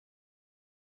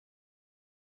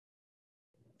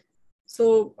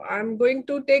So I'm going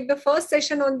to take the first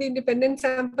session on the independent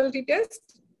sample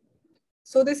t-test.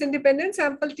 So this independent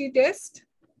sample t-test,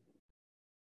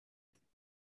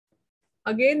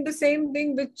 again, the same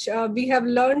thing which we have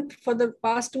learned for the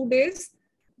past 2 days.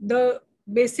 The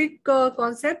basic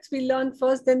concepts we learn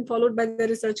first, then followed by the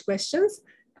research questions,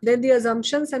 then the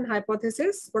assumptions and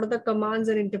hypothesis, what are the commands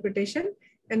and interpretation,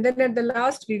 and then at the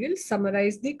last, we will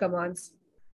summarize the commands.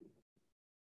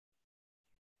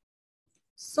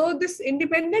 So this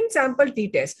independent sample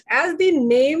t-test, as the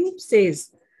name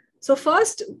says, so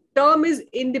first term is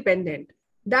independent.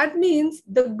 That means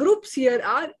the groups here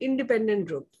are independent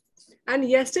groups. And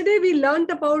yesterday we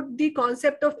learned about the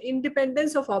concept of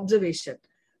independence of observation.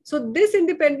 So this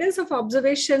independence of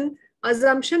observation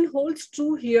assumption holds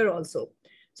true here also.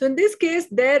 So in this case,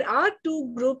 there are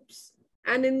two groups,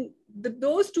 and in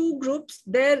those two groups,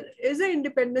 there is an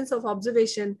independence of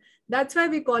observation. That's why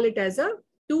we call it as a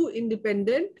two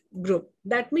independent group.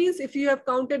 That means if you have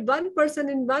counted one person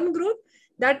in one group,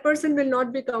 that person will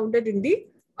not be counted in the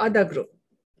other group.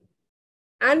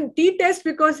 And t-test,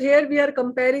 because here we are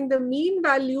comparing the mean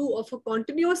value of a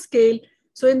continuous scale.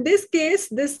 So in this case,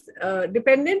 this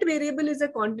dependent variable is a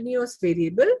continuous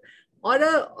variable or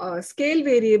a scale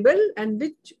variable, and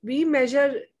which we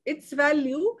measure its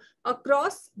value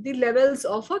across the levels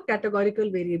of a categorical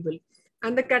variable.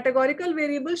 And the categorical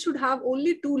variable should have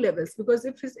only 2 levels, because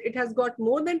if it has got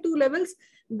more than 2 levels,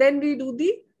 then we do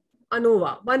the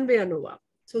ANOVA, one-way ANOVA.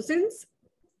 So since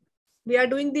we are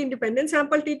doing the independent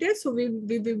sample t-test, so we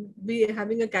will be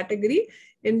having a category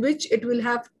in which it will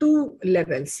have 2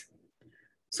 levels.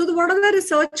 So what are the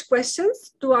research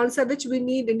questions to answer which we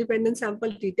need independent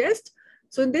sample t-test?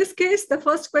 So in this case, the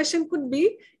first question could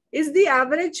be, is the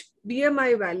average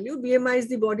BMI value, BMI is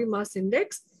the body mass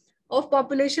index, of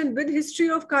population with history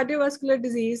of cardiovascular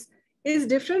disease is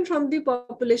different from the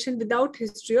population without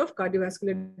history of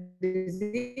cardiovascular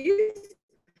disease?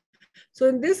 So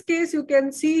in this case, you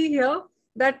can see here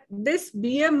that this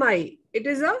BMI, it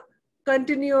is a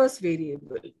continuous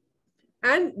variable.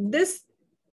 And this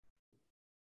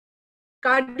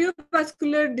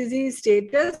cardiovascular disease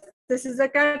status, this is a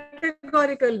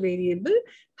categorical variable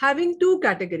having 2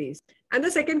 categories. And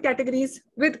the second category is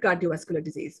with cardiovascular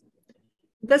disease.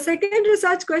 The second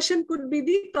research question could be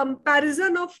the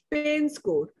comparison of pain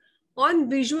score on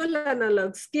visual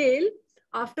analog scale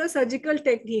after surgical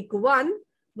technique 1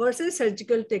 versus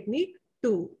surgical technique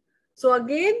 2. So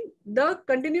again, the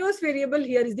continuous variable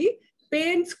here is the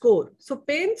pain score. So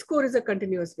pain score is a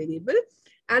continuous variable,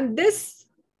 and this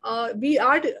we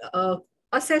are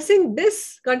assessing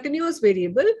this continuous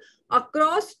variable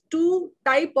across 2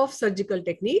 types of surgical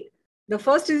technique. The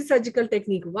first is surgical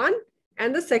technique 1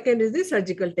 and the second is the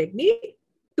surgical technique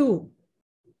 2.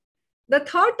 The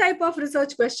third type of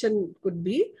research question could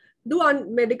be, do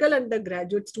medical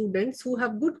undergraduate students who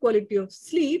have good quality of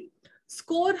sleep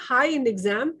score high in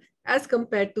exam as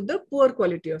compared to the poor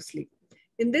quality of sleep?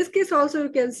 In this case also, you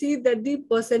can see that the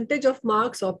percentage of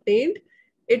marks obtained,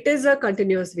 it is a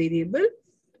continuous variable,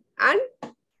 and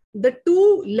the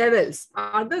 2 levels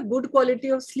are the good quality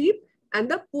of sleep and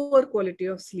the poor quality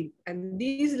of sleep, and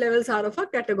these levels are of a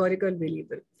categorical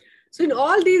variable. So in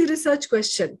all these research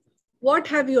questions, what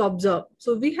have you observed?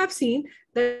 So we have seen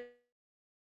that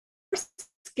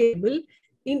scalable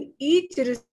in each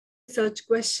research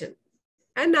question,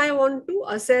 and I want to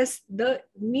assess the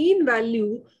mean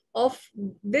value of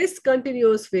this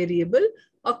continuous variable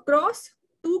across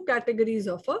 2 categories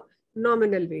of a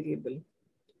nominal variable.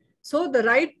 So the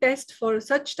right test for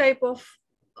such type of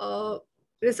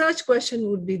research question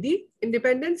would be the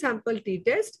independent sample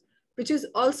t-test, which is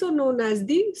also known as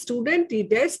the student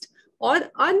t-test or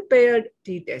unpaired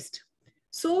t-test.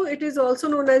 So it is also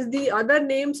known as, the other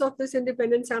names of this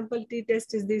independent sample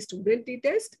t-test is the student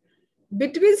t-test,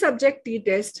 between subject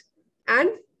t-test, and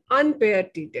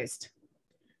unpaired t-test.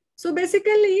 So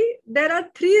basically, there are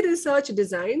 3 research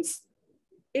designs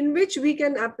in which we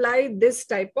can apply this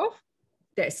type of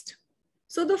test.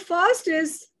 So the first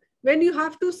is when you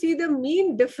have to see the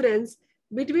mean difference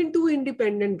between 2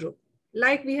 independent groups,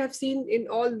 like we have seen in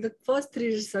all the first 3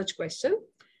 research questions.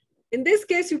 In this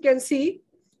case, you can see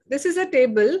this is a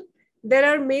table. There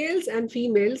are males and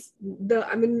females.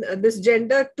 This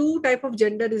gender, 2 type of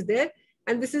gender is there,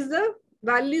 and this is the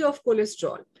value of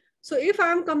cholesterol. So if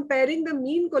I am comparing the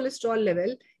mean cholesterol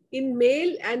level in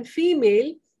male and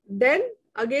female, then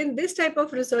again, this type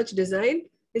of research design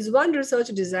is one research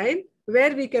design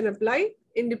where we can apply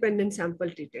independent sample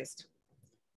t-test.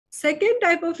 Second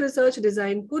type of research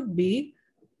design could be,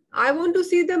 I want to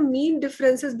see the mean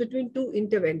differences between 2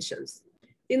 interventions.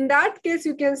 In that case,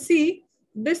 you can see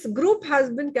this group has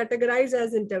been categorized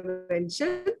as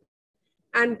intervention,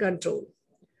 and control.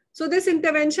 So this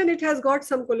intervention, it has got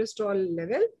some cholesterol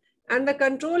level and the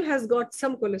control has got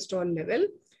some cholesterol level.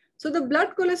 So the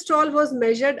blood cholesterol was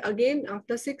measured again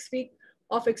after 6 weeks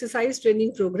of exercise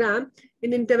training program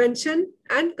in intervention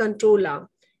and control arm.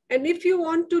 And if you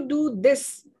want to do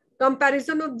this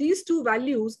comparison of these two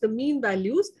values, the mean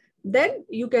values, then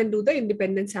you can do the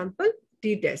independent sample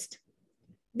t-test.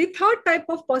 The third type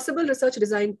of possible research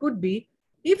design could be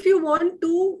if you want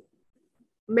to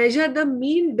measure the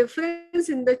mean difference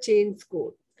in the change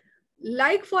score.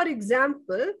 Like for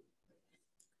example,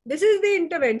 this is the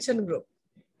intervention group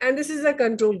and this is a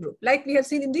control group, like we have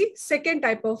seen in the second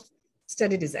type of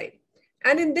study design.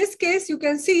 And in this case, you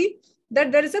can see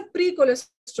that there is a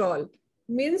pre-cholesterol,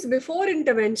 means before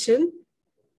intervention,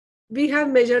 we have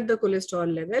measured the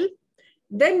cholesterol level,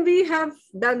 then we have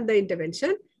done the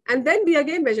intervention, and then we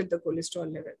again measured the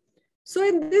cholesterol level. So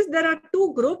in this, there are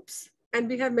two groups and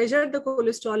we have measured the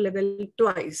cholesterol level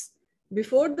twice,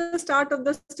 before the start of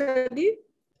the study,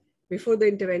 before the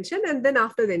intervention, and then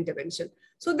after the intervention.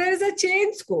 So there is a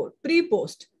change score,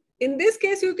 pre-post. In this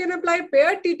case, you can apply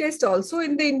paired t-test also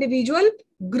in the individual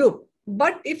group.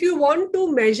 But if you want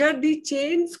to measure the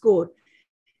change score,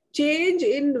 change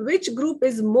in which group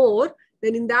is more,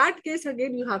 then in that case,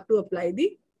 again, you have to apply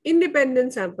the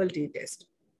independent sample t-test.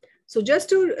 So just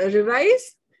to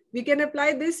revise, we can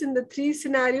apply this in the three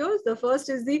scenarios. The first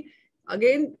is the,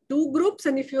 again, two groups.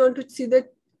 And if you want to see the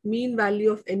mean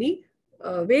value of any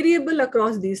variable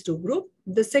across these two groups.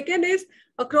 The second is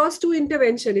across two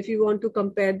intervention. If you want to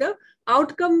compare the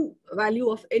outcome value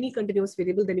of any continuous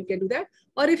variable, then you can do that.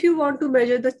 Or if you want to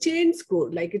measure the change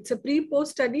score, like it's a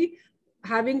pre-post study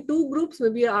having two groups,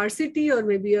 maybe a RCT or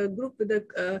maybe a group with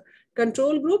a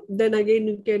control group, then again,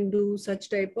 you can do such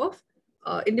type of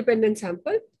independent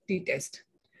sample t-test.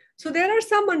 So there are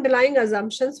some underlying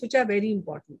assumptions which are very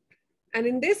important. And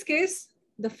in this case,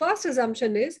 the first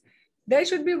assumption is there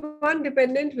should be one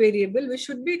dependent variable which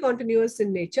should be continuous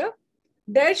in nature.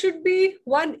 There should be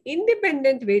one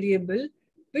independent variable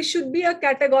which should be a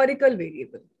categorical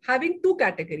variable, having two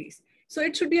categories. So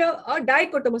it should be a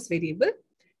dichotomous variable.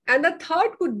 And the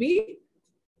third could be,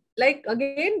 like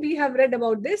again, we have read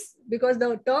about this because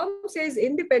the term says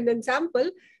independent sample.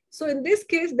 So in this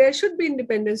case, there should be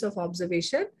independence of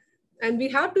observation. And we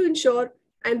have to ensure,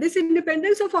 and this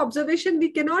independence of observation, we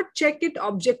cannot check it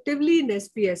objectively in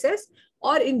SPSS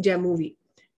or in Jamovi.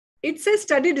 It's a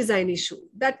study design issue.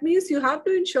 That means you have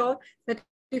to ensure that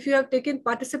if you have taken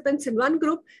participants in one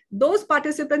group, those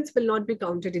participants will not be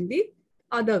counted in the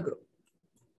other group.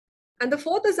 And the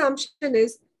fourth assumption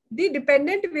is the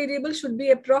dependent variable should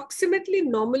be approximately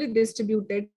normally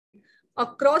distributed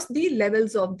across the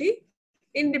levels of the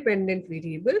independent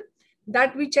variable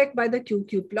that we check by the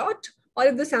QQ plot, or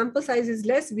if the sample size is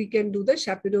less, we can do the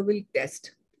Shapiro-Wilk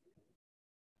test.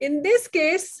 In this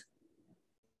case,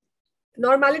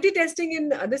 normality testing in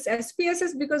this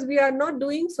SPSS, because we are not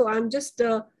doing, so I'm just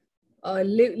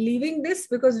leaving this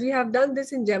because we have done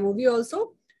this in Jamovi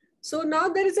also. So now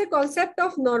there is a concept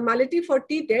of normality for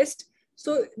t-test.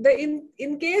 So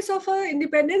in case of an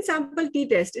independent sample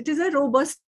t-test, it is a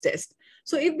robust test.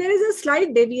 So if there is a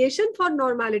slight deviation for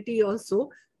normality also,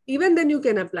 even then you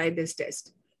can apply this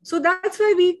test. So that's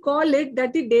why we call it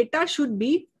that the data should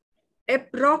be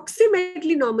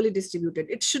approximately normally distributed.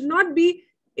 It should not be,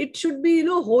 it should be,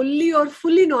 wholly or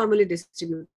fully normally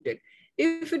distributed.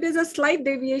 If it is a slight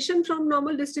deviation from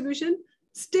normal distribution,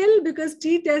 still, because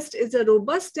t-test is a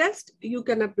robust test, you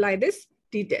can apply this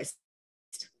t-test.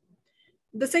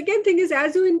 The second thing is,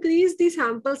 as you increase the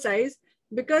sample size,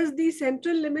 because the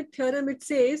central limit theorem, it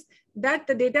says that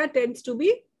the data tends to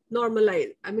be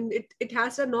normalized. I mean, it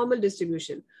has a normal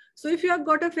distribution. So if you have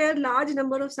got a fair large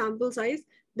number of sample size,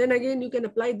 then again, you can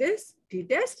apply this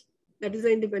t-test, that is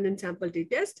the independent sample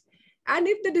t-test. And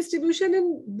if the distribution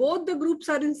in both the groups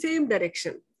are in same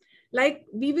direction, like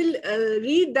we will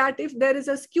read that if there is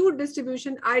a skewed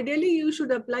distribution, ideally you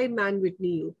should apply Mann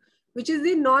Whitney U, which is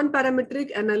the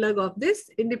non-parametric analog of this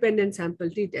independent sample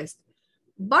t-test.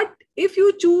 But if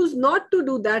you choose not to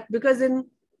do that, because in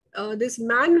this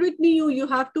Mann Whitney U, you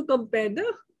have to compare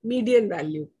the median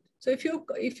value. So if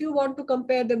you want to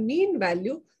compare the mean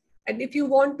value, and if you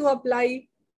want to apply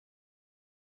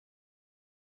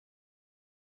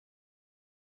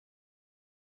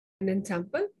independent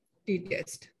sample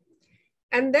t-test.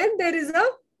 And then there is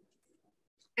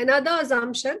another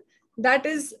assumption that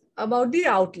is about the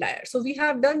outlier. So we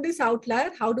have done this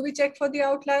outlier. How do we check for the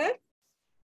outlier?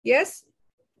 Yes,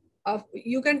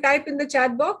 you can type in the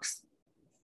chat box.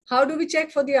 How do we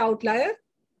check for the outlier?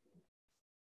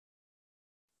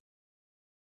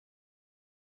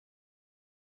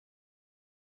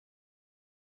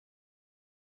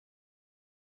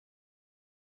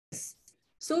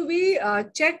 So we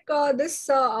check this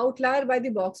outlier by the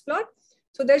box plot.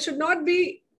 So there should not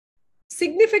be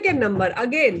significant number.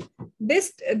 Again,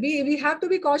 this we have to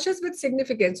be cautious with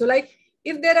significance. So like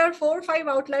if there are 4 or 5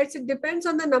 outliers, it depends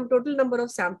on the total number of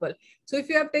sample. So if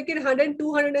you have taken 100,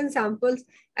 200 samples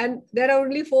and there are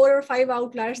only 4 or 5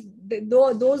 outliers,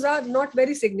 those are not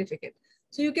very significant.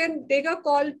 So you can take a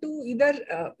call to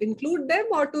either include them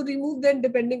or to remove them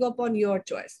depending upon your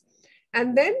choice.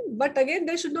 And then, but again,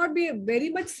 there should not be a very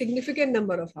much significant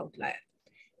number of outlier.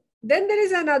 Then there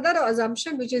is another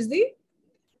assumption, which is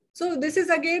so this is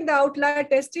again the outlier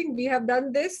testing. We have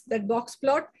done this, that box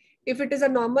plot. If it is a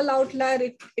normal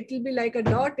outlier, it will be like a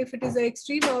dot. If it is an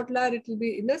extreme outlier, it will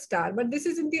be in a star. But this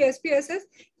is in the SPSS.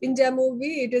 In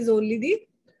Jamovi, it is only the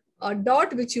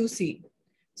dot which you see.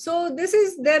 So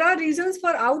there are reasons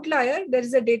for outlier. There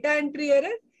is a data entry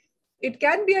error. It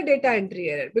can be a data entry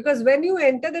error because when you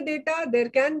enter the data, there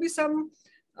can be some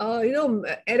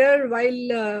error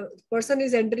while person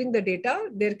is entering the data.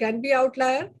 There can be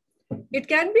outlier. It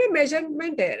can be a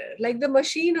measurement error, like the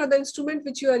machine or the instrument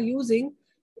which you are using,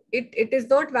 it is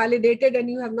not validated and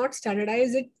you have not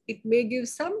standardized it. It may give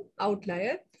some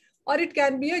outlier, or it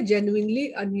can be a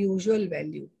genuinely unusual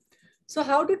value. So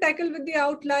how to tackle with the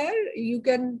outlier? You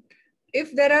can,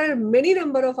 if there are many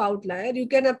number of outlier, you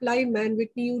can apply Mann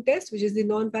Whitney U-test, which is the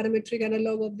non-parametric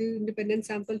analog of the independent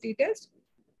sample t-test.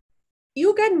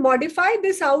 You can modify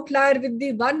this outlier with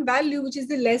the one value, which is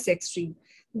the less extreme.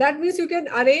 That means you can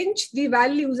arrange the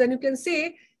values and you can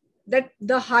say that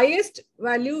the highest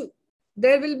value,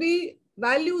 there will be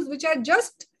values which are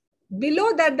just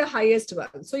below that the highest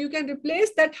one. So you can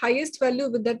replace that highest value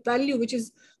with that value, which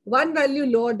is one value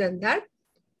lower than that,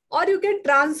 or you can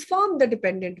transform the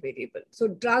dependent variable. So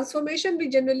transformation, we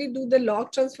generally do the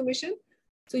log transformation.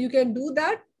 So you can do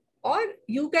that, or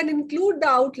you can include the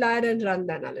outlier and run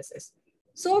the analysis.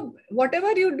 So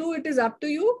whatever you do, it is up to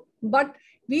you. But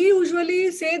we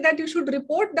usually say that you should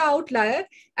report the outlier,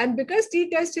 and because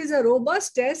t-test is a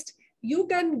robust test, you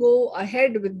can go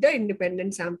ahead with the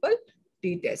independent sample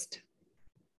t-test.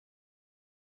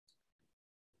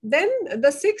 Then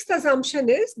the sixth assumption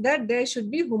is that there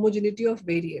should be homogeneity of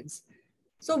variance.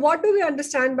 So what do we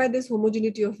understand by this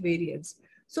homogeneity of variance?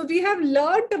 So we have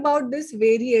learned about this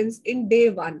variance in day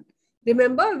 1.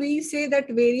 Remember, we say that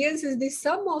variance is the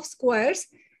sum of squares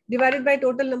divided by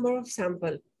total number of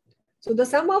sample. So the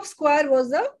sum of square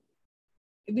was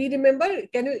we remember,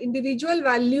 individual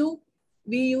value,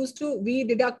 we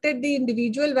deducted the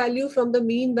individual value from the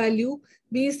mean value,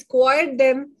 we squared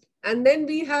them, and then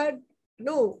we had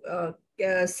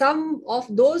sum of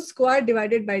those square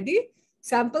divided by the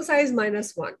sample size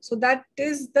minus 1. So that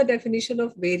is the definition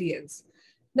of variance.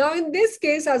 Now in this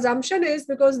case, assumption is,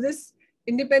 because this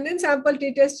independent sample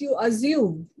t-test, you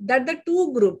assume that the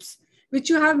two groups which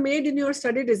you have made in your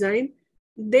study design,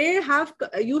 you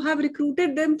have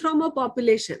recruited them from a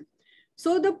population.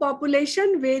 So the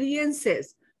population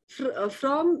variances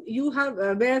from you have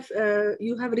where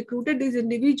you have recruited this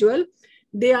individual,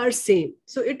 they are same.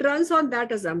 So it runs on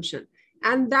that assumption,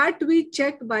 and that we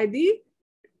check by the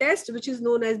test which is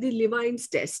known as the Levine's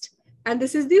test, and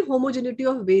this is the homogeneity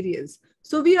of variance.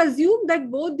 So we assume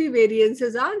that both the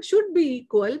variances should be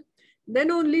equal, then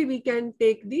only we can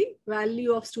take the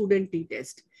value of student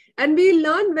t-test. And we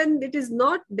learn when it is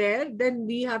not there, then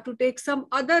we have to take some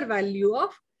other value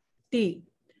of t.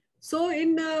 So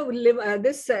in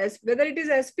this, whether it is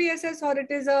SPSS or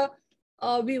it is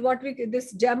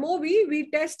this Jamovi, we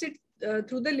test it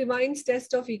through the Levine's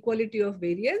test of equality of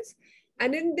variance.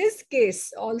 And in this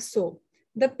case also,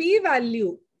 the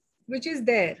p-value which is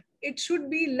there, it should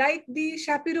be like the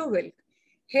Shapiro-Wilk.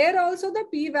 Here also the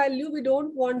p-value, we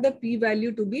don't want the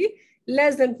p-value to be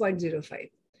less than 0.05.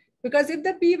 Because if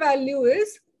the p-value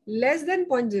is less than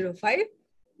 0.05,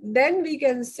 then we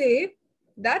can say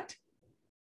that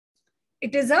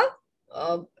it is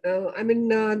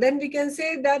then we can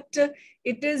say that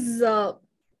it is,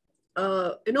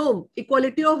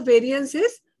 equality of variance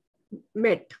is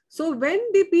met. So when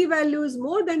the p-value is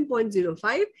more than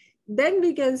 0.05, then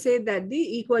we can say that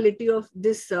the equality of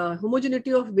this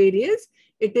homogeneity of variance,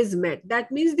 it is met.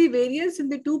 That means the variance in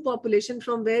the two populations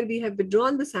from where we have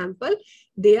withdrawn the sample,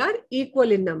 they are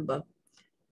equal in number.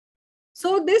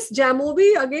 So this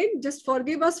Jamovi, again, just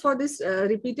forgive us for this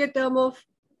repeated term of.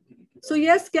 So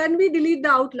yes, can we delete the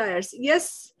outliers?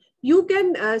 Yes, you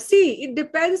can see, it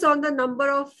depends on the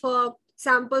number of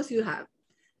samples you have.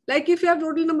 Like if you have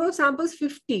total number of samples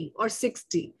 50 or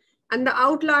 60 and the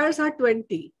outliers are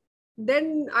 20,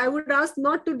 then I would ask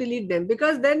not to delete them,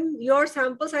 because then your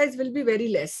sample size will be very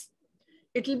less.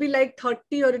 It will be like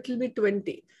 30 or it will be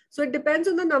 20. So it depends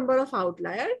on the number of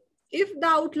outlier. if the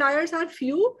outliers are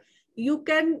few, you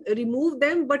can remove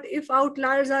them. But if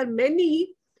outliers are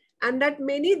many, and that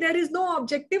many, there is no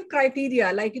objective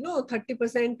criteria like, 30%,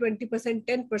 20%,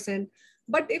 10%.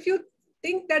 But if you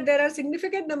think that there are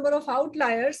significant number of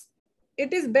outliers,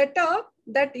 it is better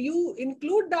that you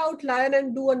include the outlier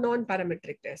and do a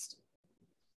non-parametric test.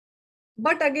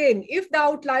 But again, if the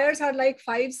outliers are like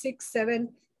 5, 6, 7,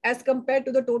 as compared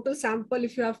to the total sample,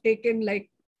 if you have taken like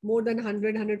more than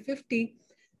 100, 150,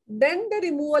 then the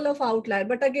removal of outlier.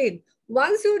 But again,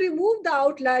 once you remove the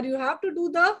outlier, you have to do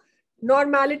the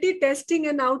normality testing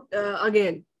and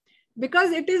again,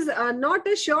 because it is not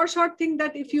a sure thing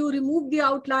that if you remove the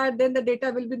outlier, then the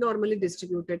data will be normally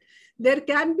distributed. There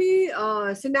can be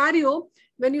a scenario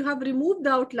when you have removed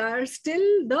the outlier,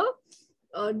 still the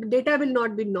data will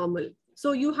not be normal.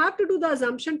 So you have to do the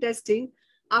assumption testing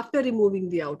after removing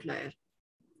the outlier.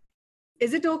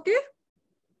 Is it okay?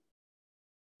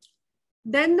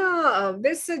 Then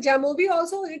this Jamovi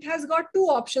also, it has got two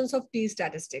options of T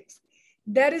statistics.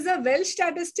 There is a Welsh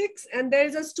statistics and there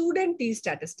is a student T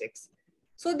statistics.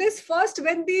 So this first,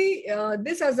 when the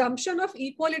this assumption of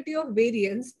equality of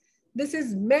variance, this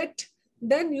is met,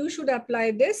 then you should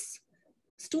apply this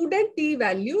student T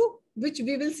value, which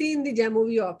we will see in the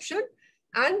Jamovi option,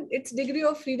 and its degree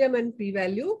of freedom and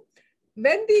p-value.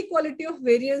 When the equality of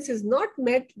variance is not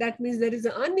met, that means there is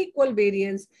an unequal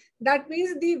variance. That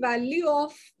means the value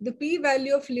of the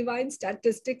p-value of Levine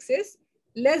statistics is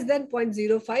less than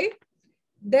 0.05.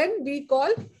 Then we call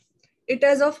it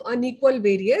as of unequal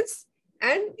variance.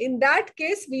 And in that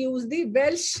case, we use the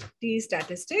Welsh T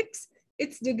statistics,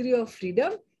 its degree of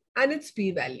freedom and its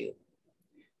p-value.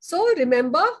 So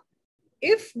remember,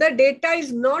 if the data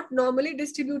is not normally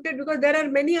distributed, because there are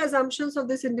many assumptions of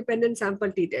this independent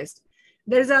sample t-test.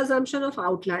 There is an assumption of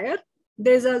outlier,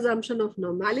 there is an assumption of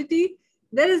normality,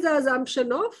 there is the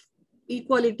assumption of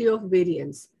equality of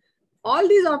variance. All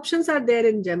these options are there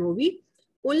in Jamovi.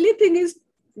 Only thing is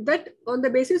that on the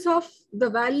basis of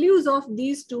the values of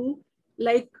these two,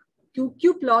 like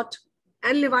QQ plot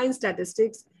and Levine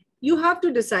statistics, you have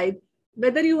to decide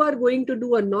whether you are going to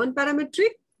do a non-parametric,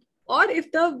 or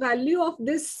if the value of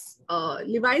this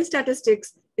Levine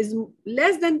statistics is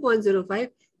less than 0.05,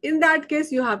 in that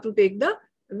case, you have to take the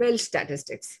Welsh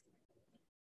statistics.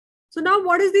 So now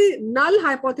what is the null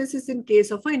hypothesis in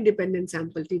case of an independent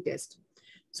sample t-test?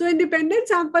 So independent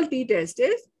sample t-test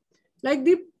is like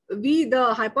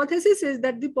the hypothesis is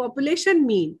that the population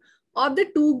mean of the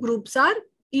two groups are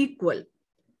equal.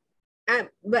 And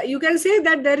you can say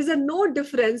that there is no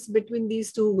difference between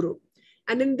these two groups.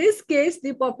 And in this case,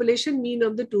 the population mean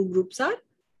of the two groups are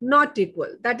not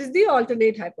equal. That is the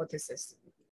alternate hypothesis.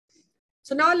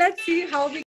 So now let's see how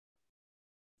we.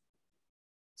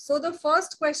 So the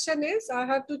first question is, I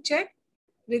have to check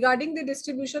regarding the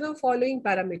distribution of following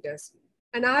parameters.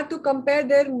 And I have to compare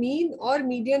their mean or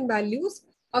median values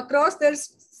across their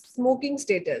smoking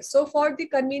status. So for the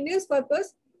convenience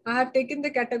purpose, I have taken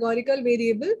the categorical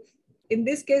variable. In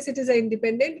this case, it is an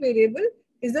independent variable,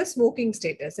 is the smoking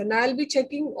status. And I'll be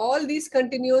checking all these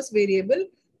continuous variable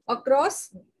across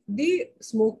the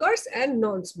smokers and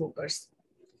non-smokers.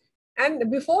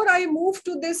 And before I move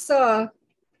to this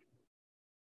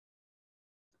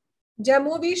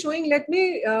Jamovi showing, let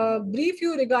me brief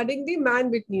you regarding the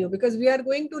Mann Whitney, because we are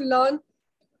going to learn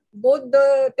both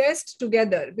the tests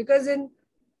together, because in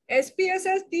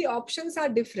SPSS, the options are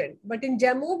different. But in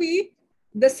Jamovi,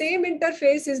 the same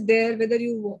interface is there, whether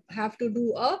you have to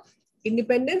do a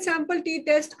independent sample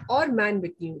t-test or Mann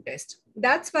Whitney test.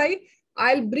 That's why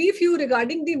I'll brief you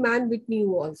regarding the Mann Whitney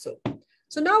also.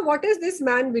 So now what is this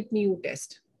Mann Whitney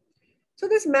test? So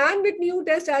this Mann Whitney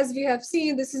test, as we have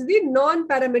seen, this is the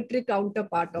non-parametric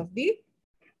counterpart of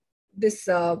this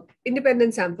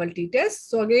independent sample t-test.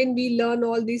 So again, we learn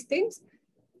all these things.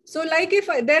 So like if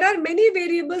there are many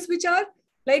variables which are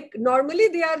like normally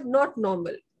they are not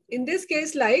normal. In this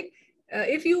case, like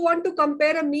if you want to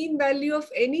compare a mean value of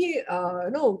any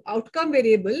outcome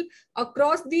variable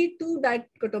across the two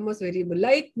dichotomous variable,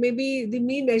 like maybe the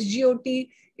mean SGOT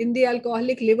in the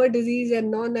alcoholic liver disease and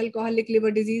non-alcoholic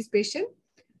liver disease patient,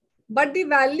 but the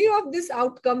value of this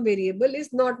outcome variable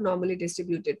is not normally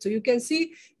distributed. So you can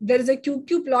see there is a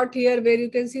QQ plot here where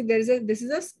you can see this is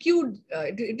a skewed,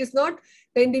 it is not,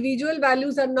 the individual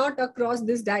values are not across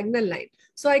this diagonal line.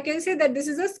 So I can say that this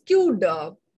is a skewed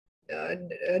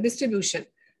distribution.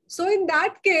 So in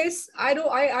that case,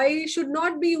 I should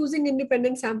not be using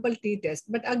independent sample t-test.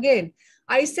 But again,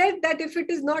 I said that if it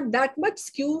is not that much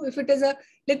skew, if it is a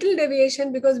little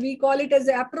deviation, because we call it as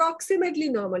approximately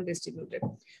normal distributed.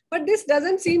 But this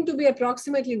doesn't seem to be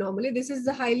approximately normally. This is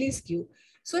the highly skew.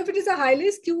 So if it is a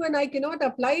highly skew and I cannot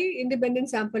apply independent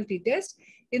sample t-test,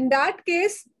 in that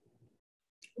case,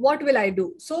 what will I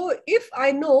do? So if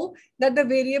I know that the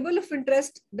variable of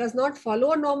interest does not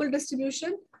follow a normal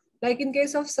distribution, like in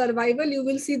case of survival, you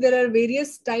will see there are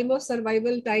various time of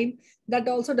survival time that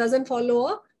also doesn't follow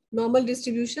a normal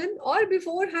distribution, or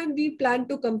beforehand we plan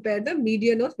to compare the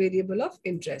median of variable of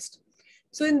interest.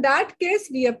 So in that case,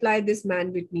 we apply this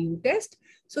Mann Whitney U test.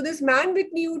 So this Mann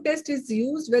Whitney U test is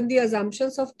used when the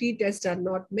assumptions of t-test are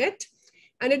not met.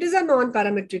 And it is a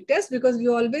non-parametric test because we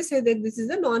always say that this is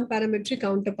a non-parametric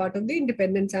counterpart of the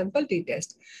independent sample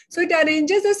t-test. So it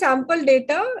arranges the sample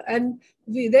data, and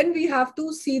then we have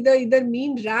to see the either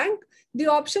mean rank. The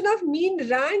option of mean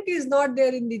rank is not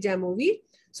there in the Jamovi.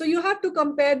 So you have to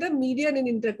compare the median and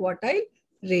interquartile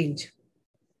range.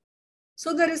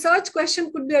 So the research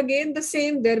question could be again the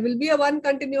same. There will be a one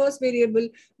continuous variable,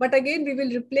 but again, we will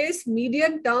replace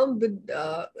median term with,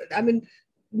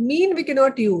 mean we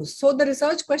cannot use. So the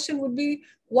research question would be,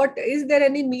 what is there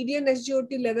any median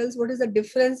SGOT levels? What is the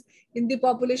difference in the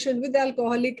population with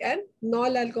alcoholic and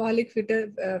non-alcoholic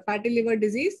fatty liver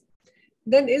disease?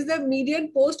 Then is the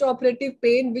median post-operative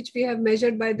pain, which we have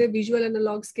measured by the visual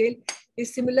analog scale,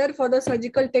 is similar for the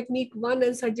surgical technique 1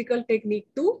 and surgical technique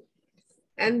 2.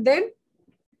 And then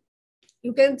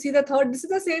you can see the third, this is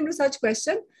the same research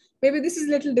question. Maybe this is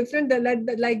a little different than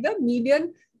like the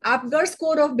median Apgar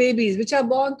score of babies which are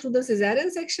born through the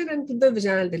cesarean section and through the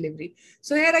vaginal delivery.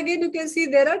 So here again, you can see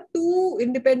there are two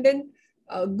independent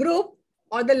group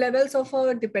or the levels of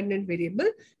a dependent variable,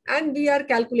 and we are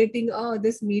calculating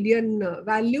this median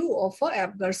value of a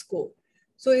Apgar score.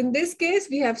 So in this case,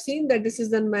 we have seen that this is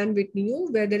the Mann Whitney U,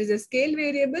 where there is a scale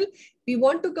variable. We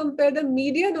want to compare the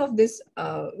median of this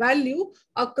value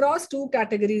across two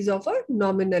categories of a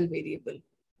nominal variable.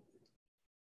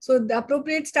 So the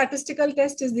appropriate statistical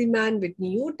test is the Mann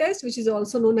Whitney U test, which is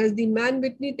also known as the Mann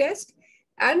Whitney test.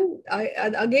 And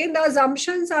again, the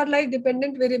assumptions are like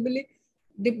dependent variable.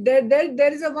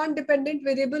 There is a one dependent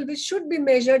variable which should be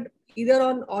measured either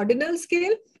on ordinal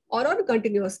scale or on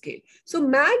continuous scale. So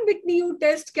Mann Whitney U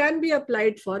test can be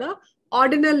applied for a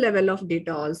ordinal level of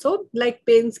data also, like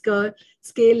pain scale,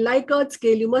 Likert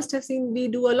scale. You must have seen we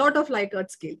do a lot of Likert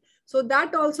scale. So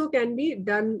that also can be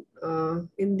done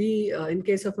in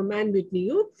case of a Mann Whitney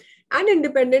U. An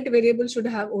independent variable should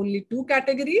have only two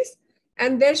categories,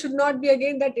 and there should not be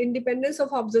again that independence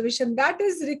of observation that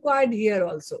is required here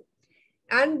also.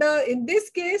 And in this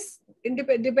case,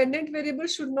 dependent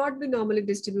variables should not be normally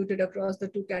distributed across the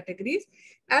two categories,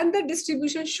 and the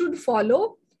distribution should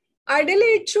follow.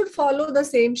 Ideally, it should follow the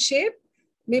same shape,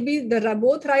 maybe the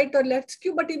both right or left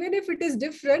skew, but even if it is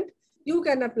different, you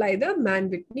can apply the Mann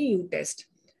Whitney U test.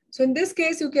 So in this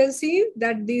case, you can see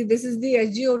that this is the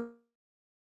SGO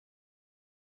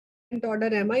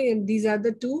order MI, and these are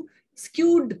the two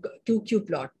skewed QQ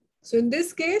plot. So in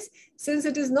this case, since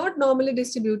it is not normally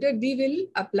distributed, we will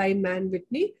apply Mann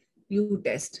Whitney U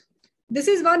test. This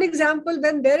is one example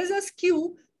when there is a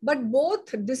skew, but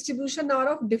both distribution are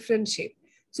of different shape.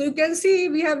 So you can see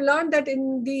we have learned that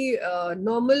in the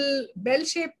normal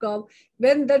bell-shaped curve,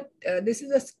 when this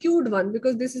is a skewed one,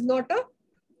 because this is not a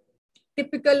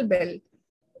typical bell.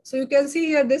 So you can see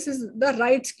here, this is the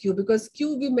right skew, because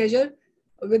skew we measure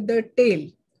with the tail.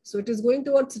 So it is going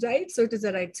towards right, so it is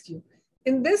a right skew.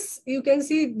 In this, you can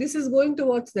see this is going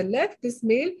towards the left, this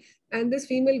male, and this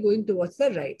female going towards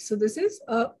the right. So this is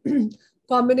a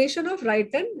combination of right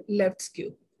and left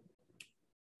skew.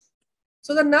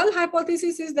 So the null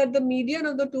hypothesis is that the median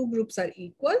of the two groups are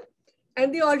equal,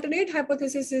 and the alternate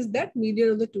hypothesis is that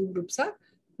median of the two groups are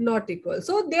not equal.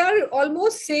 So they are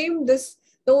almost same. The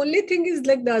only thing is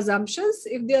like the assumptions.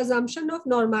 If the assumption of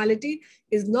normality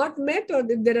is not met, or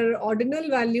if there are ordinal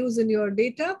values in your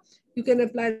data, you can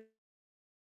apply.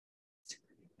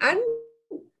 And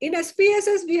in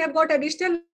SPSS, we have got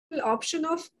additional option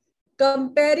of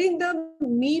comparing the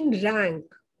mean rank.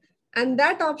 And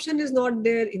that option is not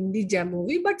there in the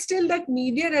Jamovi, but still that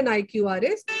median and IQR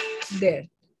is there,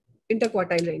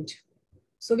 interquartile range.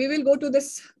 So we will go to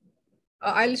this.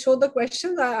 I'll show the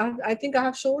questions. I think I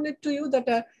have shown it to you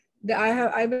that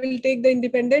I will take the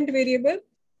independent variable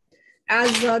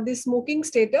as the smoking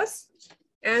status,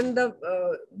 and the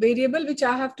variable which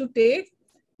I have to take,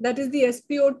 that is the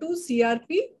SpO2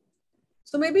 CRP.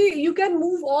 So maybe you can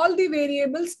move all the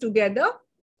variables together.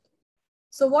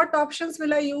 So what options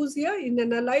will I use here? In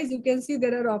analyze, you can see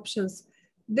there are options.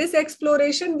 This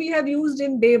exploration we have used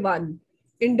in day 1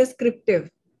 in descriptive.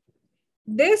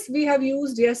 This we have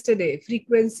used yesterday,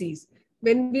 frequencies,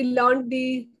 when we learned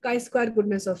the chi-square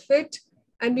goodness of fit,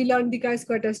 and we learned the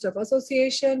chi-square test of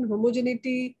association,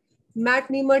 homogeneity,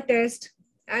 Mack-Niemer test,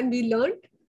 and we learned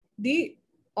the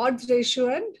odds ratio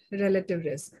and relative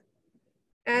risk.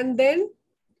 And then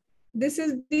this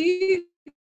is the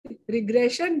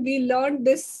regression. We learned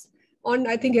this on,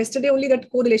 I think, yesterday only, that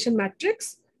correlation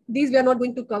matrix. These we are not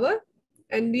going to cover.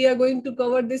 And we are going to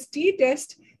cover this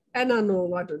t-test and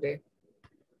ANOVA today.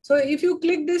 So if you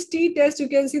click this t-test, you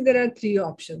can see there are 3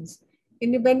 options.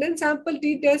 Independent sample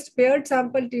t-test, paired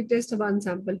sample t-test, one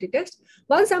sample t-test.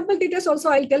 One sample t-test also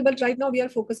I'll tell, but right now we are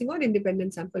focusing on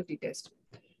independent sample t-test.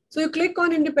 So you click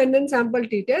on independent sample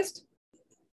t-test.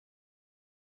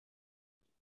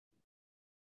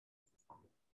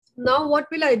 Now what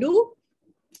will I do?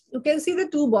 You can see the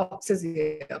 2 boxes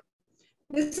here.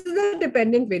 This is the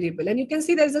dependent variable, and you can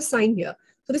see there's a sign here.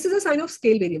 So this is a sign of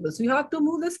scale variable. So you have to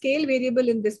move the scale variable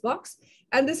in this box,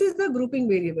 and this is the grouping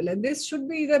variable, and this should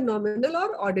be either nominal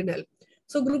or ordinal.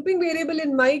 So grouping variable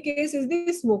in my case is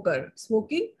the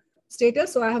smoking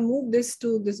status. So I have moved this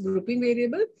to this grouping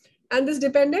variable, and this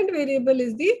dependent variable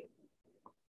is the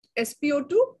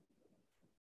SpO2.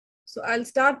 So I'll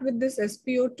start with this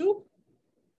SpO2,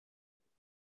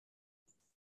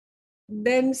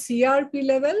 then CRP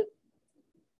level,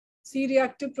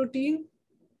 C-reactive protein,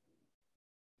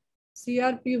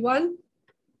 CRP1.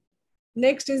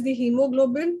 Next is the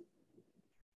hemoglobin.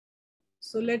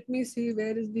 So let me see,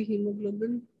 where is the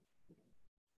hemoglobin?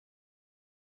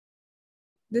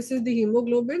 This is the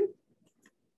hemoglobin.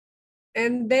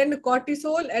 And then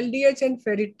cortisol, LDH, and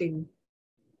ferritin.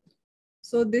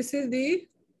 So this is the,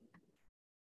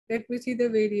 let me see the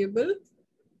variable.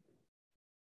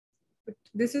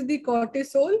 This is the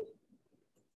cortisol.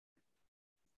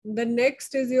 The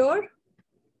next is your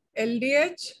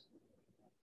LDH.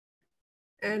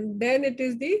 And then it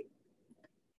is the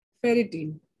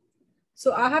ferritin.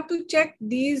 So I have to check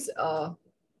these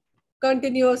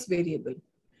continuous variable.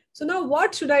 So now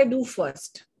what should I do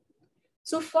first?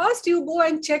 So first you go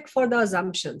and check for the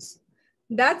assumptions.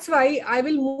 That's why I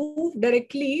will move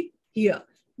directly here.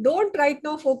 Don't right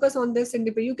now focus on this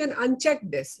independent. You can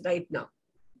uncheck this right now.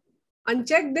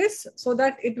 Uncheck this so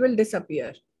that it will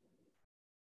disappear.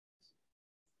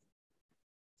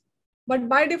 But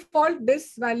by default,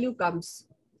 this value comes.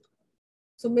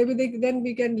 So maybe then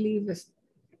we can leave this.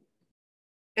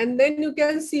 And then you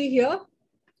can see here,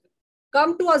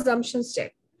 come to assumptions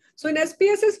check. So in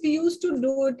SPSS, we used to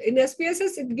do it. In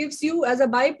SPSS, it gives you as a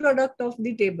byproduct of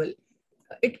the table.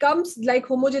 It comes like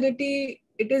homogeneity,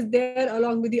 it is there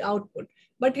along with the output.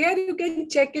 But here you can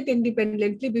check it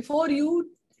independently before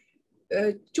you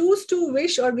choose to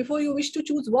wish, or before you wish to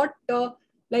choose what,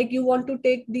 like you want to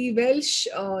take the Welsh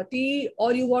T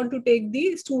or you want to take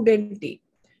the student T.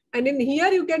 And in here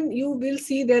you will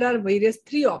see there are various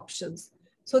 3 options.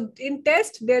 So in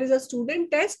test, there is a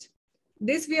student test.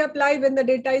 This we apply when the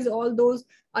data is all those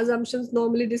assumptions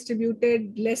normally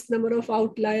distributed, less number of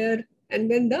outlier, and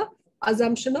when the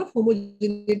assumption of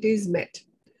homogeneity is met.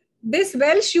 This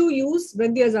Welsh you use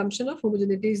when the assumption of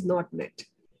homogeneity is not met.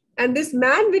 And this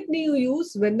Mann Whitney you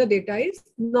use when the data is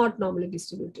not normally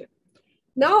distributed.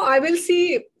 Now I will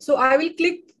see, so I will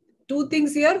click 2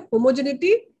 things here,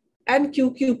 homogeneity and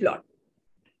QQ plot.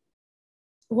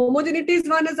 Homogeneity is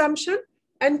one assumption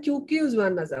and QQ is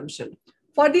one assumption.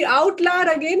 For the outlier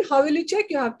again, how will you check?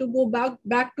 You have to go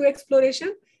back to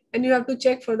exploration and you have to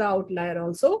check for the outlier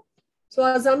also. So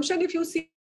assumption, if you see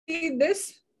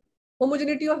this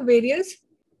homogeneity of variance,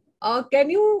 can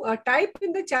you type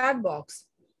in the chat box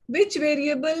which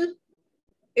variable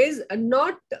is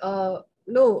not,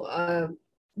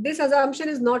 this assumption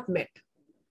is not met.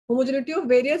 Homogeneity of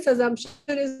variance assumption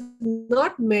is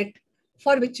not met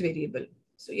for which variable?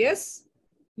 So yes,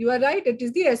 you are right. It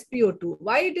is the SpO2.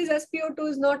 Why it is SpO2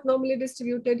 is not normally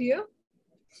distributed here?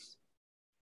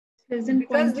 Less than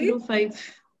 0.05.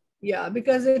 Yeah,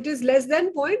 because it is less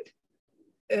than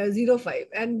 0.05.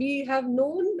 And we have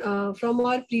known from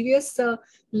our previous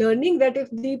learning that if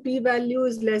the p-value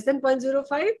is less than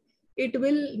 0.05, it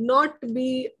will not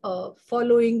be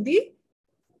following the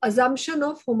assumption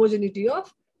of homogeneity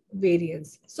of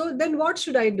variance. So then what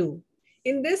should I do?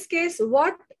 In this case,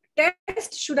 what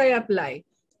test should I apply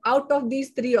out of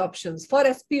these 3 options for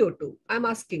SpO2? I'm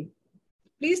asking.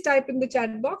 Please type in the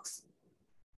chat box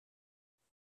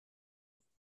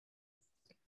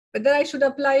whether I should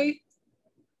apply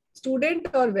student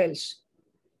or Welsh.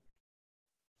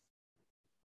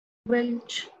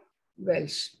 Welsh.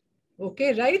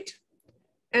 Okay, right?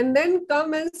 And then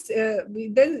come and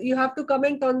then you have to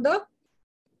comment on the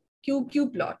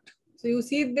QQ plot. So you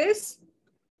see this,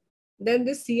 then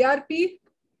this CRP.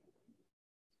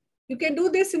 You can do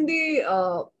this in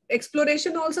the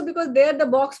exploration also, because there the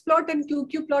box plot and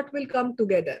QQ plot will come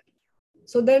together.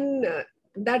 So then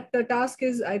that task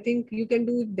is, I think you can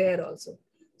do it there also.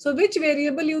 So which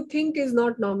variable you think is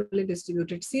not normally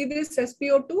distributed? See this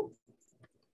SpO2.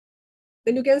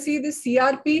 Then you can see this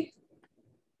CRP.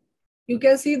 You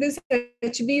can see this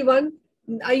HB1.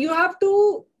 You have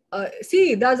to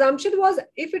see, the assumption was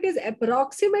if it is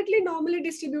approximately normally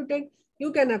distributed,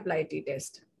 you can apply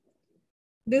t-test.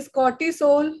 This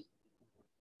cortisol,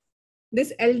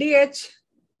 this LDH,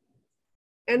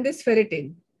 and this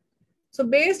ferritin. So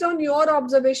based on your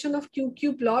observation of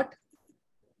QQ plot,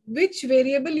 which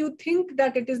variable you think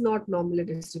that it is not normally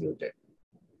distributed?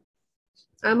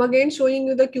 I'm again showing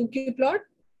you the QQ plot.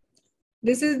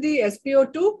 This is the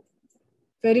SpO2,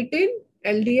 ferritin,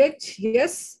 LDH.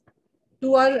 Yes,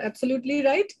 two are absolutely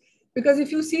right. Because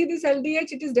if you see this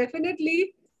LDH, it is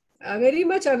definitely very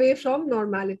much away from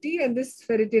normality, and this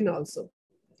ferritin also.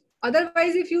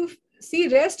 Otherwise, if you see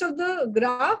rest of the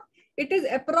graph, it is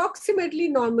approximately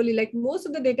normally, like most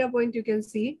of the data point you can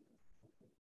see,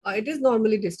 it is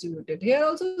normally distributed. Here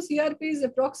also CRP is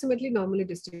approximately normally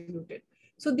distributed.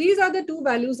 So these are the two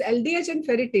values, LDH and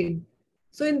ferritin.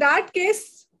 So in that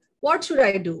case, what should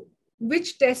I do?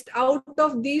 Which test out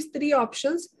of these three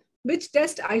options, which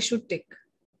test I should take?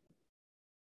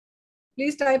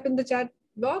 Please type in the chat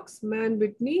box, Mann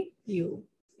Whitney, you.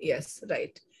 Yes,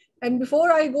 right. And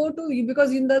before I go to you,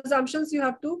 because in the assumptions you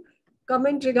have to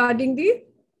comment regarding the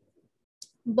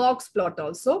box plot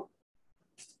also.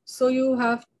 So you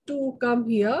have to come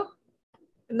here,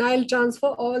 and I'll transfer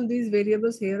all these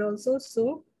variables here also.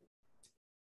 So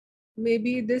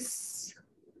maybe this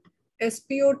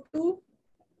SpO2,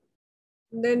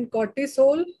 then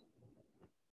cortisol,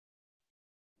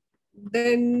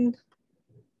 then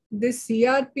this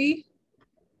CRP,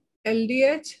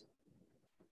 LDH,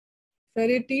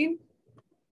 ferritin,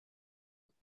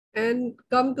 and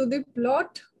come to the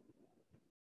plot.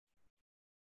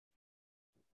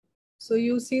 So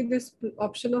you see this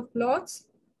option of plots.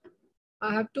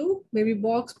 I have to, maybe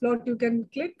box plot you can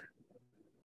click.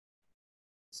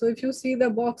 So if you see the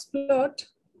box plot,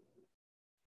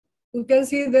 you can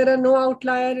see there are no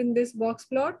outlier in this box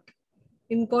plot.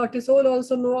 In cortisol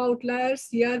also no outlier,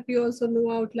 CRP also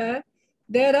no outlier.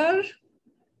 There are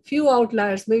few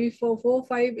outliers, maybe 4,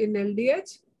 5 in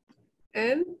LDH,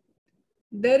 and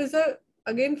there is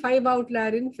again 5 outlier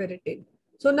in ferritin.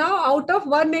 So now out of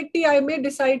 180, I may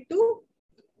decide to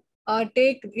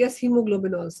take, yes,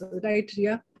 hemoglobin also, right,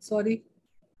 Ria? Sorry,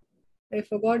 I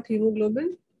forgot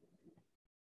hemoglobin.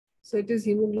 So it is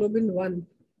hemoglobin 1.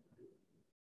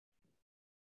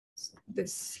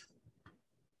 This.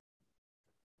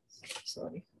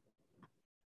 Sorry.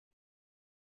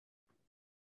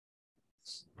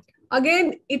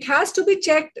 Again, it has to be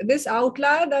checked, this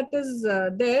outlier that is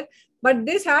there, but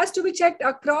this has to be checked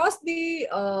across the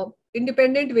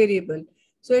independent variable.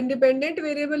 So independent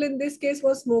variable in this case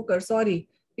was smoker, sorry.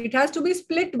 It has to be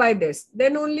split by this,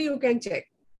 then only you can check.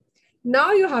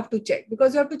 Now you have to check,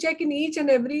 because you have to check in each and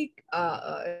every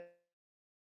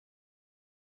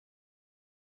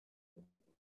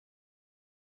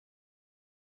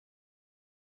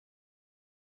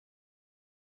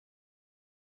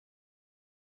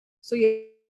so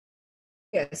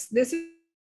yes, this is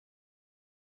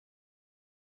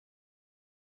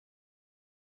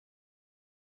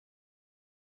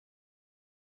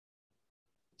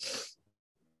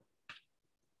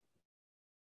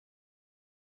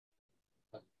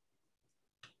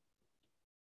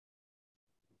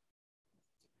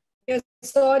yes,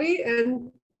 sorry,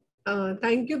 and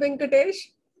thank you, Venkatesh.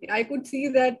 I could see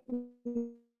that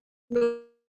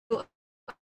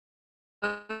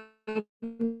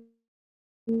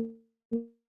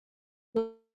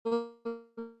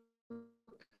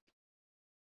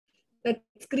that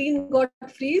screen got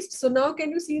freezed. So now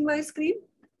can you see my screen?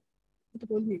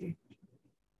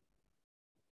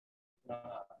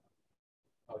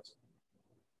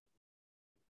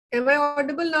 Am I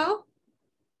audible now?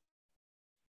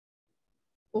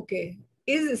 Okay.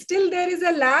 Is still there is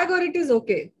a lag, or it is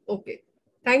okay? Okay.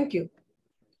 Thank you.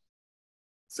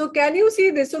 So can you see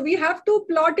this? So we have to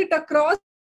plot it across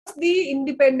the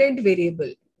independent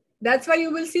variable. That's why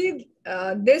you will see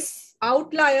this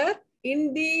outlier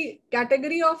in the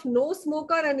category of no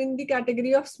smoker and in the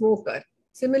category of smoker.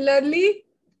 Similarly,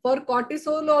 for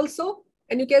cortisol also,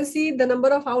 and you can see the number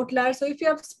of outliers. So if you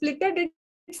have splitted it,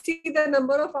 see the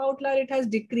number of outlier, it has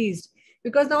decreased,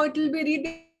 because now it will be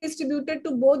redistributed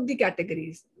to both the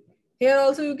categories. Here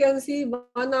also you can see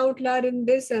one outlier in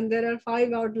this, and there are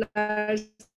 5 outliers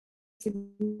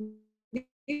no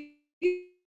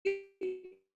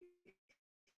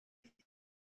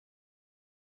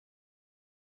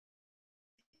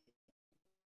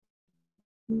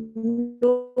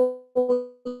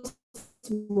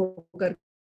smoker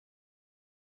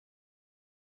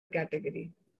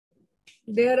category.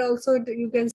 There also you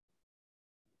can.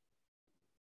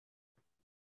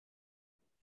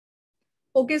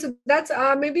 Okay, so that's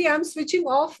maybe I'm switching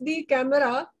off the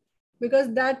camera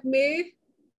because that may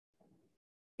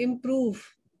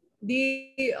improve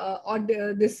the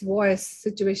this voice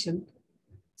situation.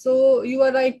 So you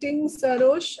are writing,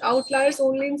 Sarosh, outliers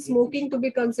only in smoking to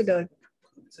be considered.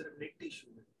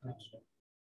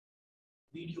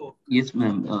 Yes,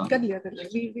 ma'am.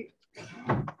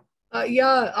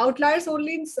 Yeah, outliers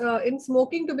only in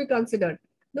smoking to be considered.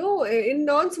 No, in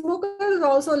non-smokers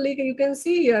also, like you can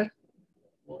see here.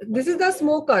 This is the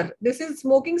smoker. This is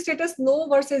smoking status no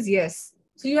versus yes.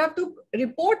 So you have to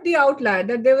report the outlier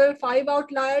that there were 5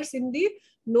 outliers in the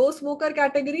no smoker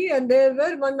category and there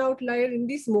were 1 outlier in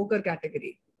the smoker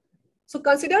category. So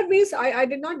considered means I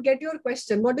did not get your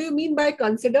question. What do you mean by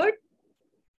considered?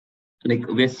 Like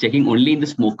we're checking only in the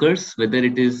smokers whether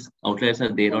it is outliers are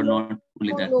there or not.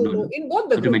 Only that. No. In both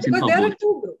the groups, because there are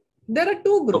 2 groups. There are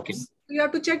 2 groups. Okay. You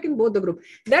have to check in both the group.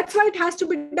 That's why it has to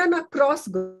be done across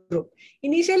group.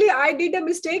 Initially, I did a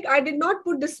mistake. I did not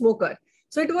put the smoker.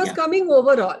 So it was coming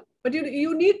overall. But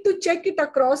you need to check it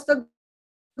across the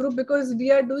group because we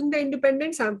are doing the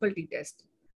independent sample t-test.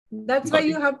 That's why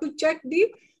you have to check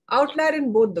the outlier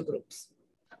in both the groups.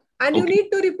 And you need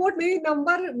to report maybe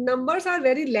numbers are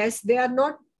very less. They are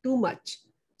not too much.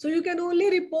 So you can only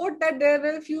report that there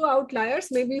were a few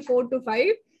outliers, maybe 4 to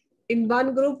 5 in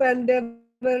one group and there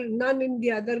were none in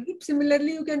the other group.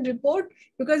 Similarly, you can report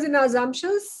because in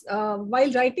assumptions,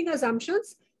 while writing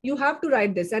assumptions, you have to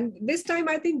write this. And this time,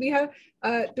 I think we have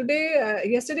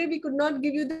yesterday we could not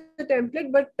give you the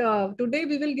template, but today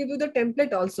we will give you the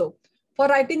template also for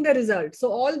writing the result.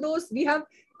 So all those we have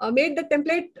made the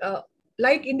template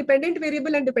like independent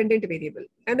variable and dependent variable.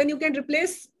 And then you can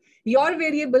replace your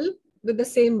variable with the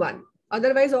same one.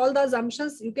 Otherwise, all the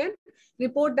assumptions you can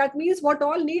report. That means what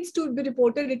all needs to be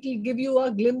reported, it will give you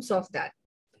a glimpse of that.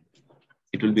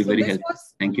 It will be very helpful.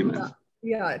 Thank you, ma'am.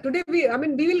 Yeah, today we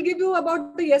will give you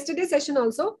about the yesterday session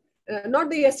also. Not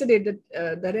the yesterday,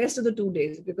 the rest of the 2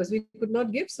 days, because we could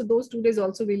not give. So those 2 days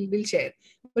also we'll share.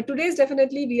 But today is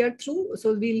definitely we are through.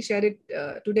 So we'll share it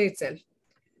today itself.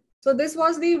 So this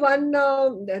was the one,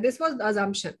 this was the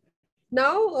assumption.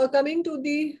 Now coming to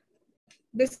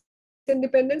this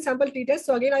independent sample t-test.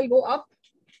 So again, I'll go up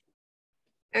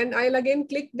and I'll again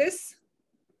click this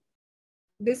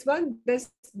one,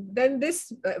 then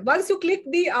this, once you click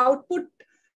the output,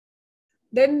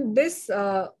 then this,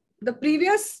 the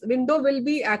previous window will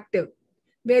be active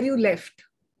where you left.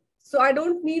 So I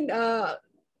don't need to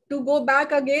go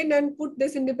back again and put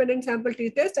this independent sample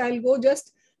t-test. I'll go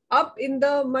just up in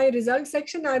my result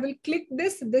section. I will click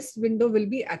this window will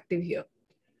be active here.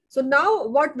 So now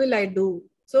what will I do?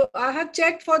 So I have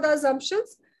checked for the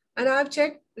assumptions and I have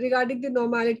checked regarding the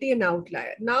normality and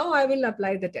outlier. Now I will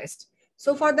apply the test.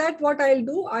 So for that, what I'll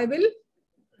do, I will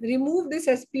remove this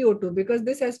SpO2 because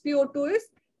this SpO2 is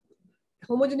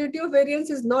homogeneity of variance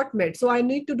is not met. So I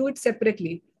need to do it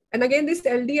separately. And again, this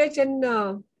LDH and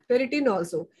ferritin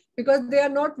also, because they are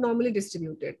not normally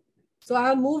distributed. So I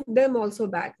have moved them also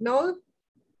back. Now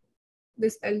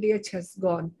this LDH has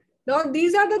gone. Now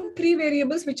these are the 3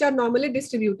 variables which are normally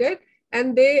distributed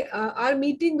and they are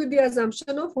meeting with the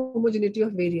assumption of homogeneity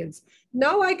of variance.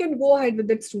 Now I can go ahead with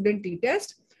the student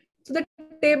t-test. So the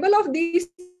table of these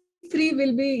 3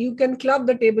 will be, you can club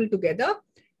the table together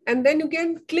and then you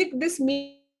can click this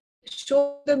mean,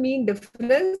 show the mean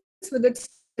difference with its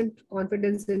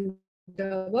confidence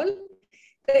interval,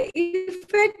 the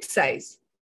effect size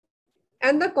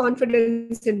and the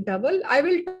confidence interval. I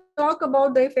will talk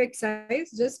about the effect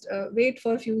size, just wait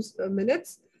for a few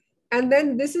minutes. And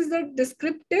then this is the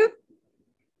descriptive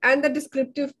and the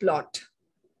descriptive plot.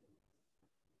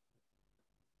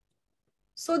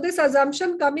 So this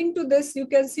assumption coming to this, you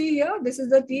can see here, this is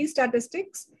the T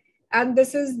statistics and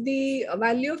this is the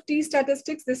value of T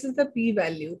statistics. This is the P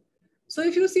value. So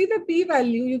if you see the P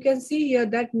value, you can see here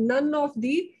that none of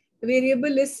the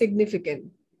variable is significant.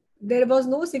 There was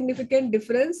no significant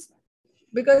difference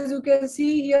because you can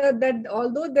see here that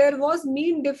although there was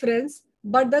mean difference,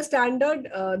 but the standard,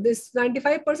 this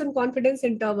 95% confidence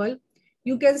interval,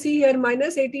 you can see here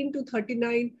minus 18 to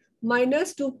 39,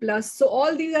 minus 2 plus. So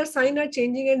all these are sign are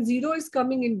changing and 0 is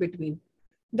coming in between.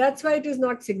 That's why it is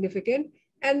not significant.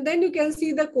 And then you can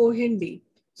see the Cohen D.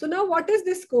 So now what is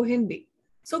this Cohen D?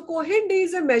 So Cohen D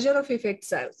is a measure of effect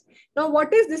size. Now,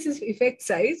 what is this effect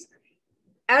size?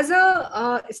 As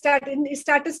a in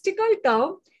statistical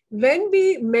term, when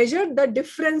we measure the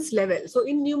difference level. So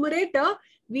in numerator,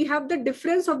 we have the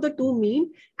difference of the two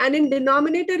mean, and in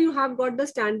denominator, you have got the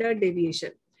standard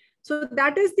deviation. So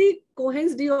that is the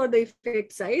Cohen's d or the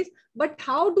effect size. But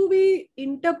how do we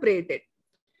interpret it?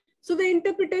 So the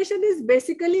interpretation is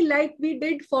basically like we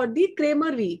did for the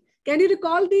Kramer V. Can you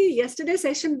recall the yesterday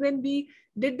session when we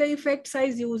did the effect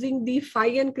size using the phi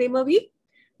and Kramer V?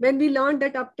 When we learned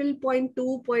that up till 0.2,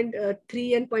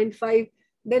 0.3 and 0.5,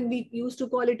 then we used to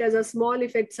call it as a small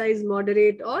effect size,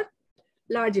 moderate or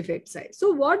large effect size.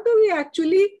 So what do we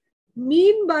actually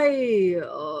mean by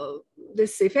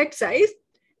this effect size?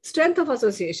 Strength of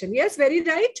association. Yes, very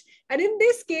right. And in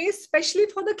this case, especially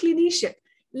for the clinician,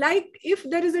 like if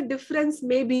there is a difference,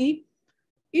 maybe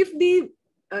if the,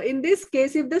 in this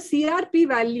case, if the CRP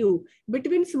value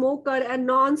between smoker and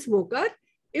non-smoker,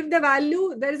 if the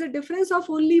value, there is a difference of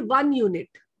only 1 unit.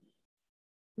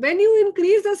 When you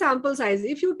increase the sample size,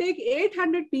 if you take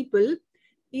 800 people,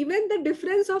 even the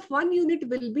difference of 1 unit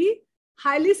will be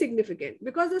highly significant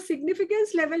because the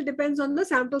significance level depends on the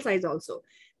sample size also.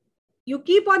 You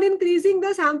keep on increasing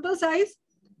the sample size,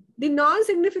 the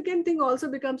non-significant thing also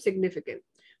becomes significant.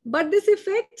 But this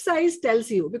effect size tells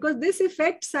you, because this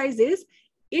effect size is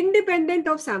independent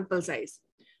of sample size.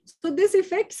 So this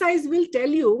effect size will tell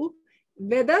you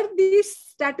whether the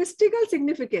statistical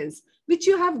significance which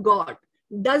you have got,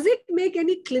 does it make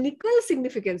any clinical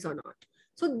significance or not?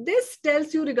 So this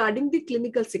tells you regarding the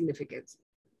clinical significance.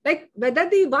 Like whether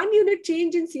the 1 unit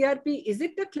change in CRP, is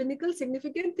it a clinical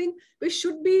significant thing which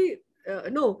should be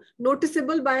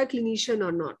noticeable by a clinician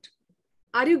or not?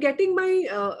 Are you getting my,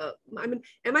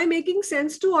 am I making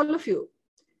sense to all of you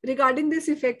regarding this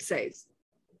effect size?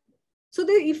 So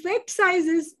the effect size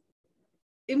is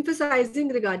emphasizing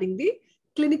regarding the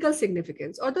clinical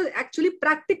significance or the actually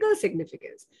practical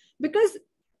significance, because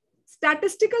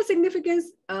statistical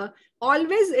significance,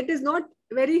 always it is not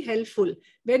very helpful.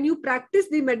 When you practice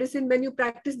the medicine, when you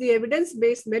practice the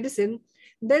evidence-based medicine,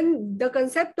 then the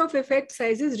concept of effect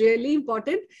size is really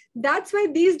important. That's why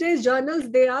these days journals,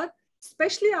 they are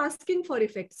especially asking for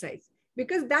effect size,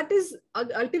 because that is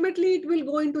ultimately it will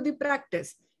go into the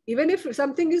practice. Even if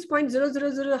something is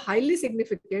 0.000 highly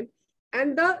significant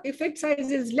and the effect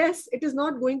size is less, it is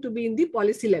not going to be in the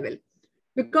policy level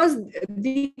because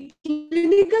the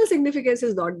clinical significance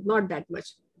is not that much.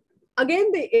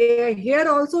 Again, here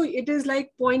also it is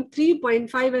like 0.3,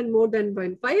 0.5 and more than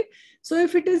 0.5. So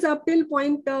if it is up till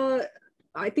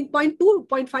I think 0.2,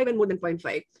 0.5 and more than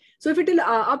 0.5. So if it is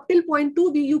up till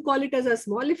 0.2, you call it as a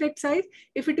small effect size.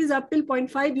 If it is up till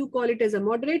 0.5, you call it as a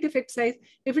moderate effect size.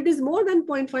 If it is more than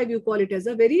 0.5, you call it as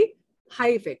a very high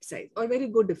effect size or very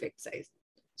good effect size.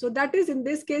 So that is, in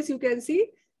this case, you can see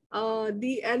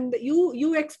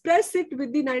you express it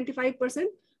with the 95%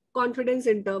 confidence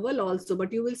interval also,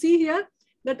 but you will see here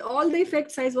that all the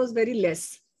effect size was very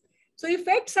less. So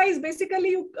effect size,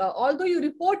 basically, although you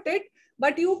report it,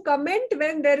 but you comment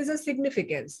when there is a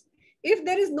significance. If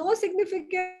there is no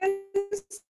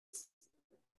significance,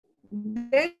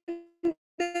 then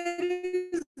there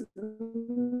is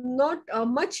not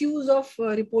much use of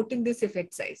reporting this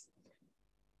effect size.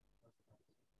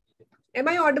 Am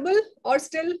I audible, or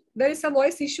still there is some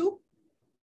voice issue?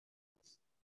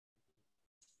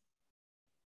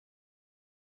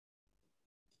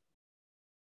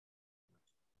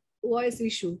 Voice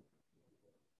issue.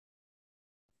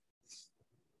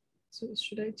 So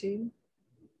should I change?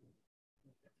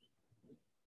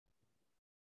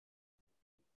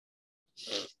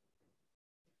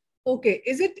 Okay,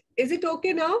 is it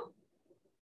okay now?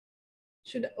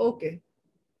 Okay.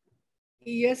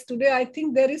 Yes, today I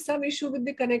think there is some issue with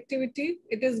the connectivity.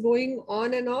 It is going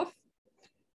on and off.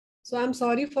 So I'm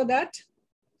sorry for that.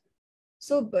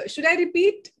 So should I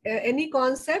repeat any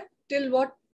concept till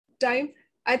what time?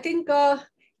 I think,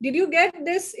 did you get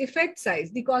this effect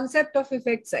size, the concept of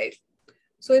effect size?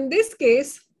 So in this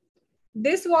case,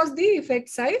 this was the effect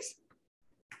size.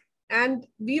 And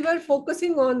we were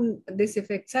focusing on this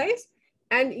effect size.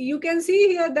 And you can see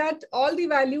here that all the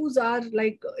values are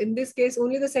like, in this case,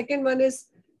 only the second one is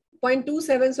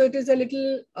 0.27. So it is a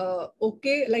little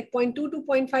okay, like 0.2 to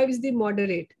 0.5 is the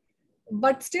moderate.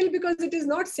 But still, because it is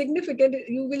not significant,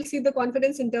 you will see the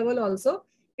confidence interval also,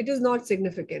 it is not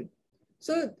significant.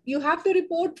 So you have to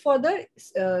report for the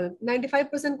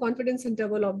 95% confidence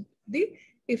interval of the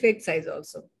effect size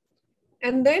also.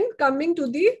 And then coming to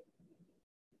the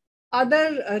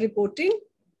other reporting.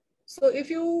 So if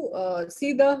you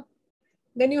see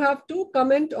then you have to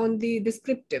comment on the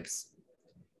descriptives.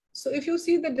 So if you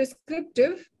see the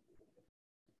descriptive,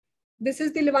 This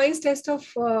is the Levine's test of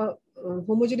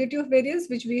homogeneity of variance,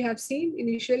 which we have seen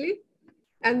initially.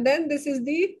 And then this is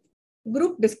the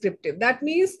group descriptive. That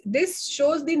means this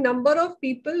shows the number of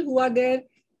people who are there.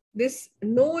 This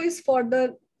no is for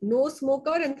the no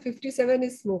smoker and 57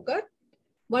 is smoker,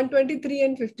 123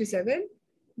 and 57.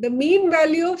 The mean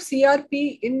value of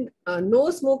CRP in no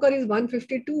smoker is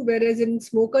 152, whereas in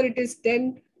smoker it is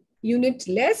 10 units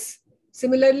less.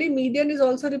 Similarly, median is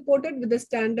also reported with the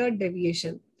standard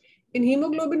deviation. In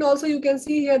hemoglobin also, you can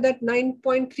see here that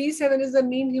 9.37 is the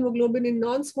mean hemoglobin in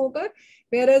non-smoker,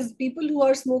 whereas people who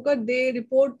are smoker, they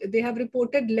have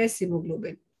reported less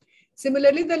hemoglobin.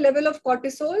 Similarly, the level of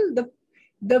cortisol,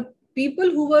 the people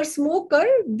who were smoker,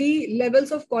 the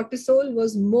levels of cortisol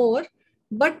was more,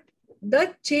 but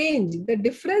the change, the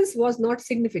difference was not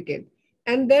significant.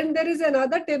 And then there is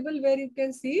another table where you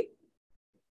can see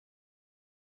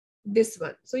this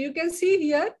one. So you can see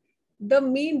here the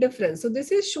mean difference. So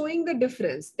this is showing the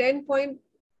difference, 10.27,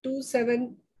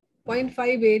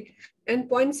 0.58 and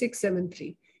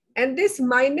 0.673. And this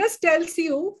minus tells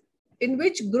you in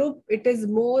which group it is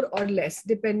more or less,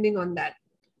 depending on that.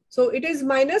 So it is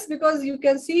minus because you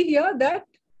can see here that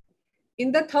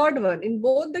in the third one, in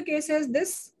both the cases,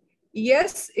 this,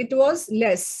 yes, it was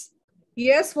less.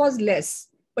 Yes was less.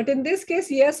 But in this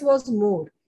case, yes was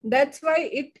more. That's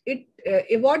why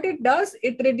what it does,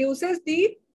 it reduces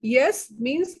the yes,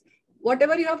 means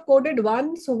whatever you have coded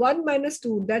 1, so 1 minus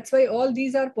 2. That's why all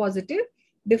these are positive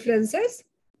differences,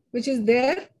 which is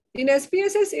there. In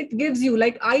SPSS, it gives you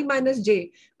like I minus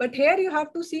J. But here you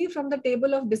have to see from the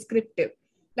table of descriptive.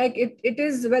 Like it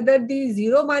is whether the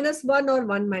 0 minus 1 or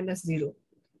 1 minus 0.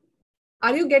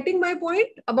 Are you getting my point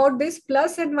about this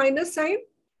plus and minus sign?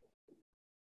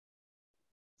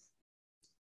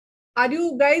 Are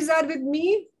you guys are with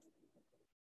me?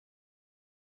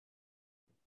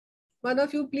 One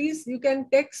of you, please, you can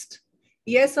text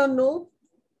yes or no.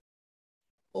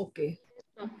 Okay.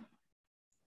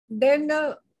 Then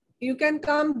you can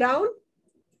come down.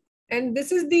 And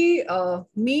this is the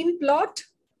mean plot.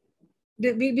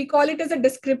 We call it as a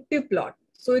descriptive plot.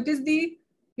 So it is the,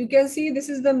 you can see this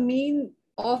is the mean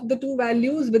of the two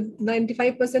values with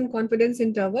 95% confidence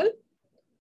interval.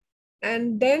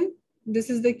 And then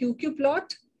this is the QQ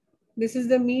plot. This is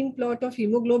the mean plot of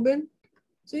hemoglobin.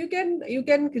 So you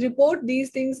can report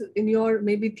these things in your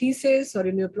maybe thesis or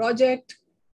in your project.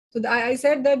 So I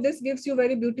said that this gives you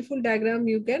very beautiful diagram.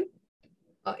 You can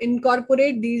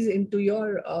incorporate these into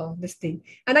your this thing.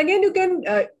 And again, you can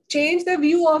change the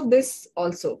view of this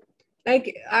also.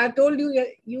 Like I told you,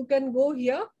 you can go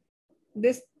here,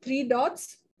 this 3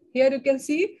 dots. Here you can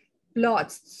see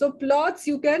plots. So plots,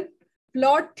 you can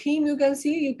plot theme, you can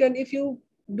see, you can, if you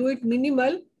do it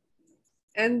minimal,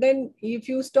 and then if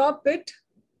you stop it,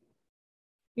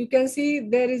 you can see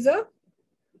there is a,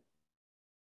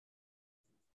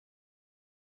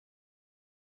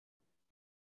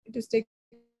 it is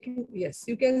taking, yes,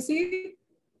 you can see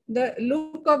the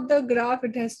look of the graph,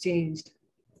 it has changed.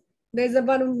 There's a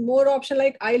one more option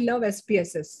like I love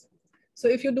SPSS. So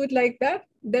if you do it like that,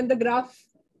 then the graph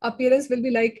appearance will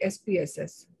be like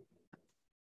SPSS.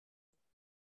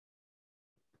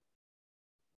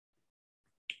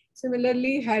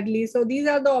 Similarly, HeDaL. So these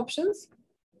are the options.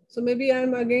 So maybe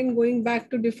I'm again going back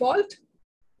to default.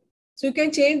 So you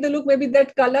can change the look, maybe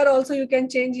that color also you can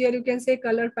change here. You can say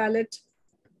color palette.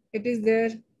 It is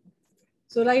there.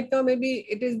 So right now, maybe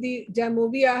it is the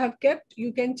Jamovi I have kept.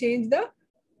 You can change the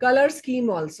color scheme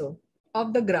also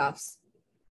of the graphs.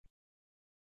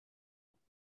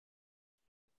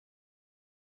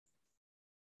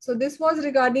 So this was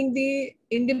regarding the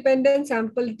independent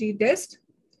sample t-test.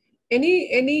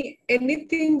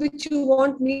 Anything which you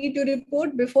want me to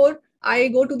report before I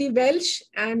go to the Welsh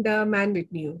and Mann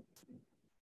Whitney?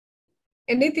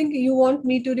 Anything you want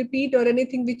me to repeat or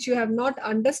anything which you have not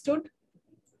understood?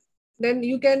 Then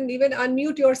you can even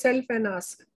unmute yourself and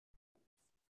ask.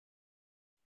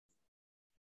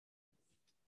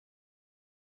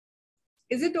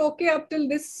 Is it okay up till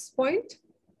this point?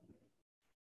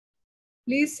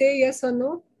 Please say yes or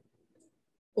no.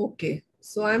 Okay.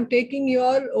 So I'm taking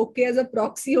your okay as a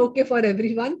proxy okay for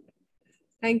everyone.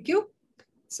 Thank you.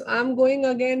 So I'm going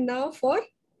again now for,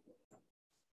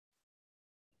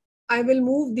 I will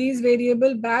move these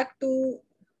variable back to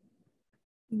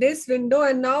this window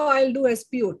and now I'll do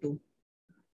SpO2.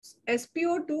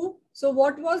 SpO2. So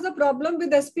what was the problem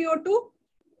with SpO2?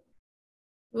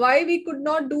 Why we could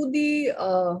not do the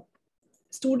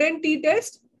student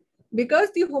t-test? Because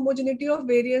the homogeneity of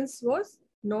variance was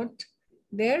not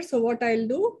there. So what I'll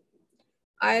do,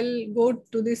 I'll go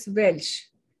to this Welsh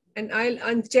and I'll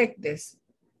uncheck this.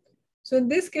 So in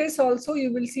this case also,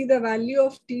 you will see the value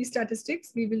of T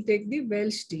statistics. We will take the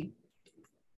Welsh T.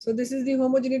 So this is the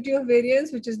homogeneity of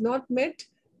variance, which is not met.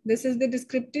 This is the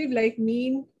descriptive like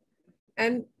mean.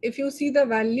 And if you see the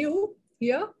value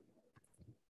here,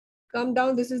 come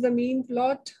down, this is the mean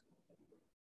plot.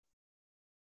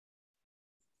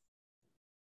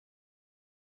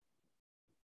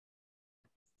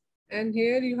 And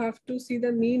here you have to see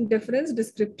the mean difference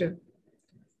descriptive.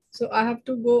 So I have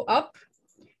to go up.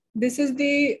 This is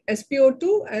the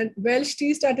SpO2 and Welsh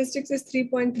T statistics is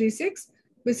 3.36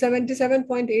 with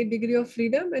 77.8 degree of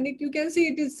freedom. And you can see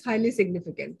it is highly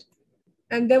significant.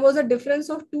 And there was a difference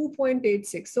of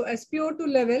 2.86. So SpO2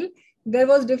 level, there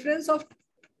was difference of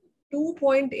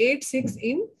 2.86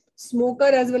 in smoker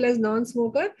as well as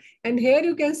non-smoker. And here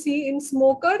you can see in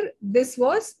smoker, this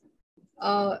was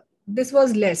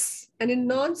less. And in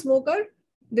non-smoker,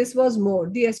 this was more,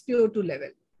 the SpO2 level.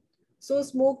 So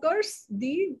smokers,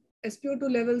 the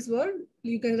SpO2 levels were,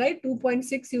 you can write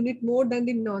 2.6 unit more than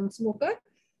the non-smoker.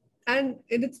 And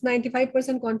it's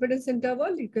 95% confidence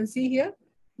interval. You can see here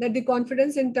that the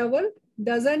confidence interval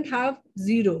doesn't have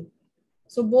 0.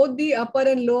 So both the upper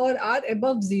and lower are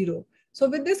above 0. So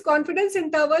with this confidence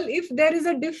interval, if there is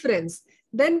a difference,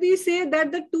 then we say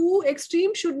that the two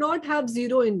extremes should not have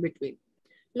 0 in between.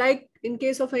 Like in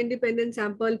case of an independent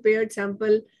sample, paired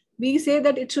sample, we say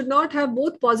that it should not have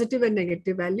both positive and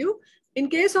negative value. In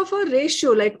case of a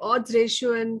ratio, like odds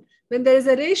ratio, and when there is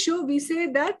a ratio, we say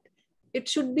that it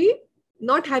should be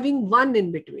not having 1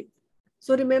 in between.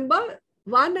 So remember,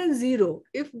 1 and 0.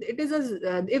 If it is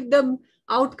if the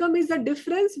outcome is a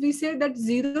difference, we say that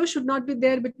 0 should not be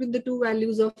there between the two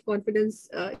values of confidence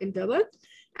interval.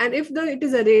 And if it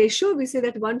is a ratio, we say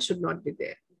that 1 should not be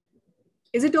there.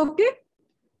 Is it okay?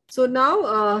 So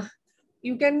now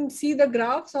you can see the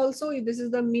graphs also. This is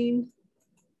the mean.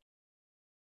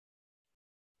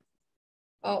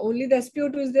 Only the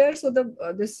SpO2 is there. So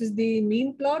this is the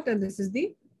mean plot and this is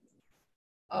the,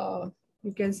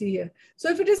 you can see here.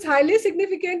 So if it is highly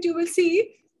significant, you will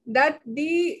see that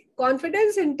the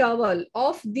confidence interval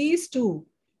of these two,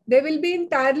 they will be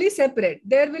entirely separate.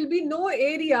 There will be no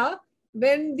area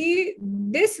when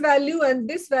this value and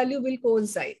this value will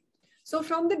coincide. So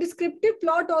from the descriptive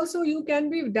plot also, you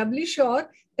can be doubly sure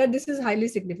that this is highly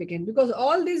significant, because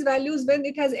all these values, when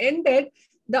it has ended,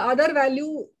 the other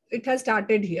value, it has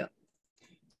started here.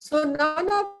 So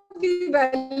none of the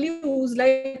values,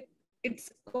 like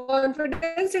its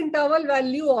confidence interval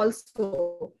value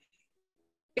also,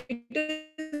 it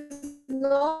is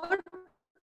not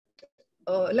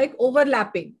like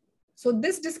overlapping. So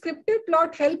this descriptive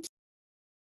plot helps.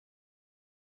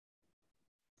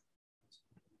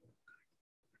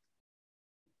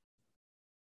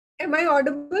 Am I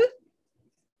audible?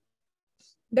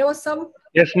 There was some.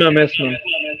 Yes, ma'am. Yes, ma'am.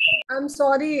 I'm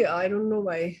sorry, I don't know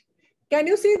why. Can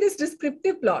you see this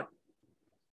descriptive plot?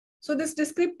 So this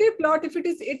descriptive plot, if it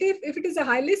is a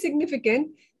highly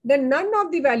significant, then none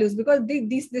of the values, because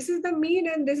this is the mean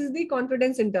and this is the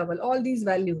confidence interval, all these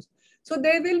values. So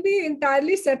they will be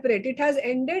entirely separate. It has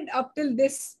ended up till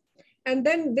this, and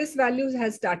then this value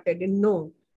has started in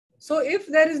no. So if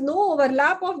there is no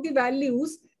overlap of the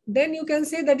values, then you can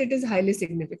say that it is highly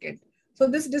significant. So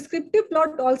this descriptive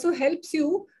plot also helps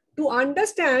you to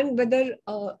understand whether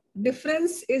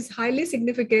difference is highly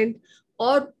significant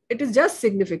or it is just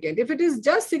significant. If it is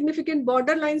just significant,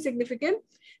 borderline significant,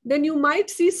 then you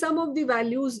might see some of the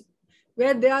values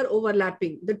where they are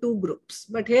overlapping, the two groups.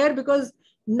 But here, because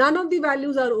none of the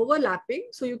values are overlapping,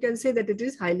 so you can say that it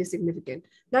is highly significant.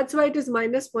 That's why it is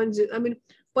minus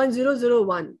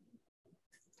 0.001.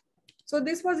 So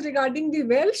this was regarding the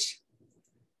Welsh.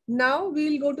 Now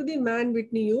we'll go to the Mann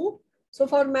Whitney U. So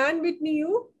for Mann Whitney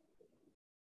U,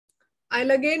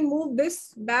 I'll again move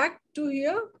this back to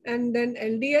here and then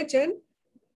LDH and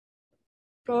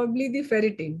probably the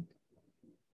ferritin.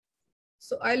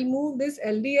 So I'll move this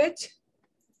LDH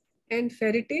and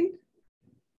ferritin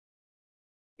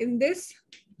in this,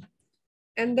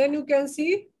 and then you can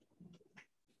see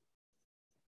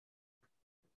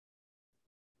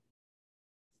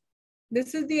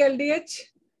this is the LDH.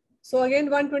 So again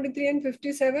 123 and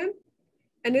 57,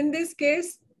 and in this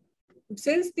case,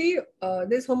 since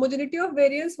this homogeneity of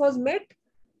variance was met,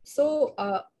 so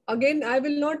again I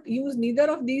will not use neither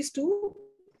of these two.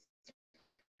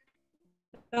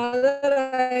 Rather,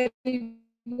 I will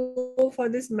go for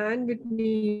this Mann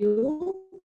Whitney U.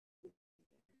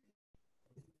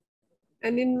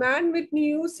 And in Mann Whitney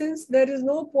U, since there is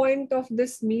no point of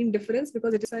this mean difference,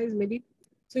 because it is size maybe,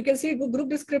 so you can see group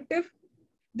descriptive.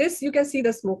 This you can see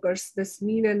the smokers, this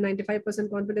mean and 95%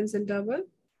 confidence interval.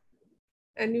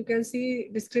 And you can see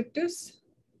descriptives.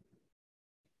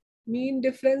 Mean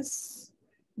difference.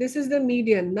 This is the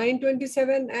median,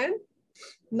 927 and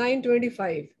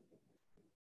 925.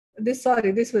 This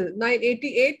was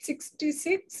 988,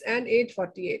 66 and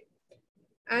 848.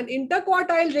 And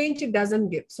interquartile range it doesn't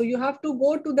give. So you have to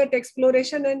go to that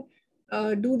exploration and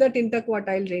do that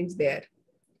interquartile range there.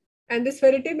 And this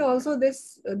ferritin also,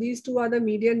 these two are the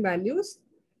median values.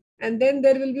 And then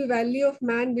there will be value of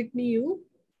Mann Whitney U.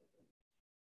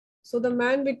 So the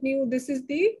Mann Whitney U, this is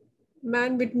the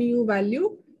Mann Whitney U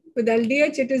value. With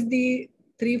LDH, it is the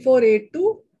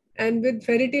 3482. And with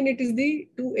ferritin, it is the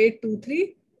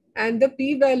 2823. And the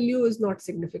p-value is not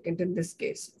significant in this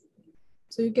case.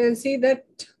 So you can see that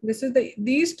this is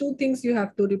these two things you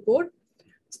have to report,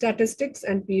 statistics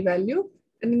and p-value.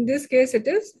 And in this case, it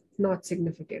is not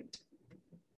significant.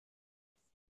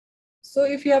 So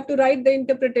if you have to write the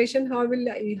interpretation, how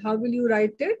will you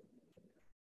write it?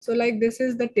 So like this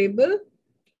is the table.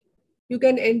 You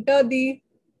can enter the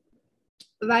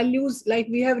values like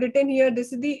we have written here.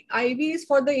 This is the IV is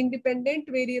for the independent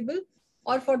variable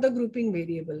or for the grouping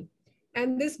variable.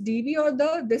 And this DV or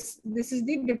this is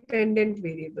the dependent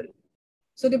variable.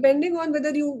 So depending on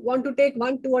whether you want to take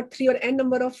 1, 2 or 3 or n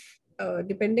number of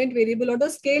dependent variable or the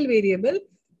scale variable,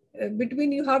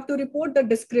 between you have to report the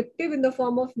descriptive in the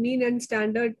form of mean and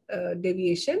standard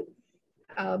deviation.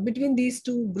 Between these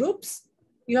two groups,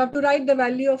 you have to write the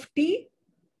value of T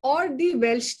or the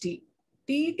Welsh T.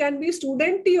 T can be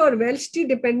student T or Welsh T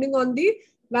depending on the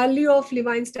value of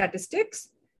Levine statistics,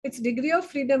 its degree of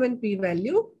freedom and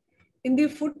p-value. In the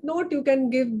footnote, you can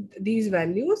give these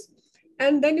values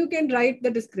and then you can write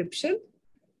the description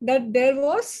that there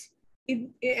was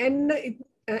N1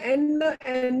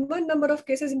 number of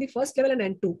cases in the first level and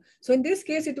N2. So in this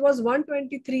case, it was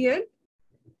 123 and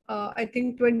I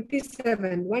think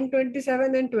 27,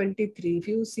 127 and 23. If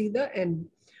you see the N,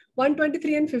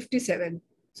 123 and 57.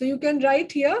 So you can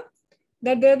write here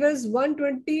that there was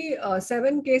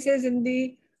 127 cases in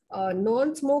the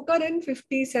non-smoker and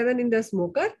 57 in the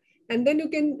smoker. And then you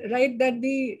can write that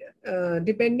the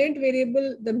dependent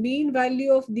variable, the mean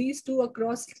value of these two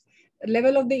across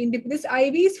level of the independent, this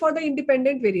IV is for the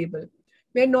independent variable.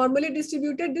 Where normally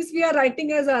distributed, this we are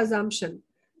writing as an assumption.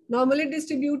 Normally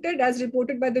distributed as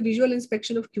reported by the visual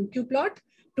inspection of QQ plot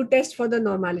to test for the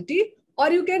normality.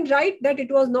 Or you can write that it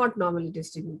was not normally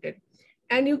distributed.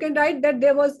 And you can write that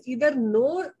there was either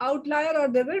no outlier or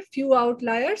there were few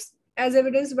outliers as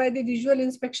evidenced by the visual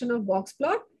inspection of box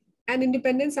plot. An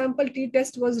independent sample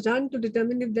t-test was run to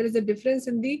determine if there is a difference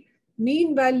in the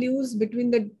mean values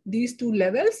between these two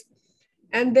levels.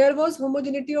 And there was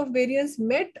homogeneity of variance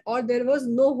met or there was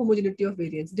no homogeneity of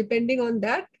variance depending on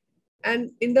that.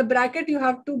 And in the bracket, you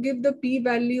have to give the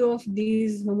p-value of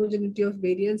these homogeneity of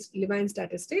variance Levine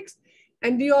statistics.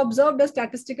 And we observed a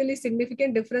statistically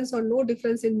significant difference or no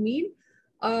difference in mean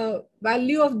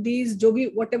value of these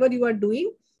Joby, whatever you are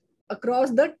doing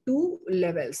across the two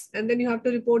levels. And then you have to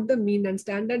report the mean and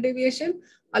standard deviation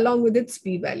along with its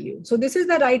p-value. So this is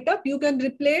the write-up. You can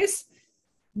replace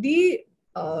the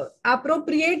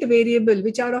appropriate variable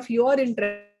which are of your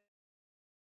interest.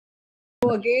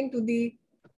 So again to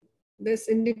this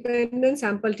independent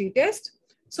sample t-test.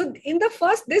 So in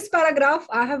this paragraph,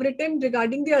 I have written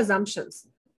regarding the assumptions.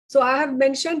 So I have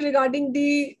mentioned regarding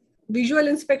the visual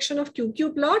inspection of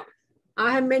QQ plot.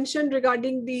 I have mentioned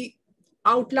regarding the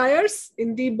outliers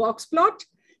in the box plot.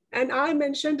 And I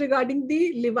mentioned regarding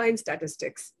the Levine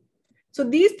statistics. So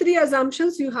these three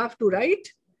assumptions you have to write.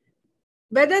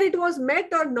 Whether it was met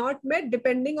or not met,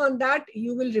 depending on that,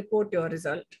 you will report your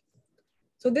result.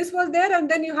 So this was there, and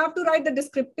then you have to write the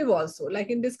descriptive also. Like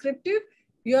in descriptive,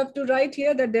 you have to write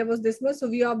here that there was this much. So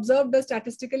we observed a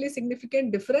statistically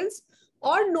significant difference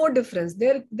or no difference.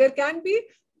 There can be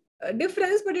a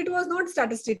difference, but it was not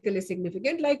statistically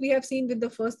significant, like we have seen with the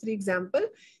first three example.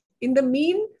 In the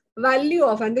mean value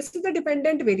of, and this is the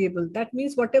dependent variable. That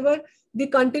means whatever the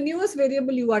continuous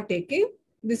variable you are taking,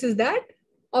 this is that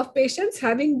of patients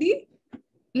having the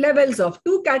levels of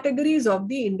two categories of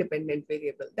the independent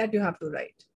variable that you have to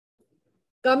write.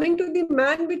 Coming to the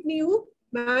Mann Whitney U,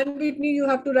 you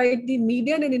have to write the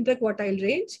median and interquartile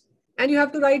range, and you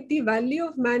have to write the value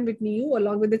of Mann Whitney U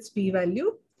along with its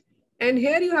p-value. And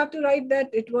here you have to write that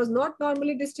it was not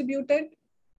normally distributed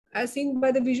as seen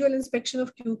by the visual inspection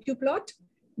of QQ plot.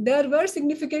 There were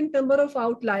significant number of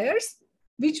outliers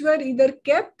which were either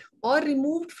kept or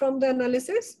removed from the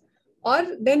analysis,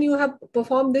 or then you have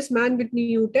performed this Mann Whitney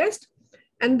U test.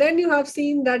 And then you have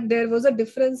seen that there was a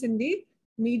difference in the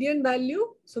median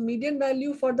value. So median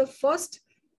value for the first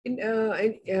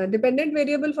dependent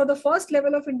variable for the first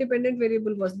level of independent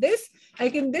variable was this.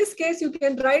 Like in this case, you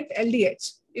can write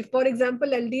LDH. If, for example,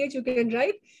 LDH, you can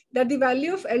write that the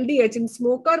value of LDH in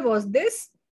smoker was this,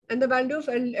 and the value of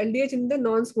LDH in the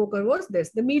non-smoker was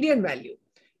this, the median value,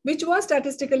 which was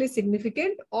statistically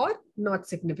significant or not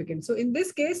significant. So in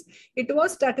this case, it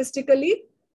was statistically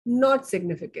not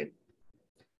significant.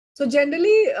 So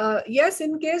generally, yes,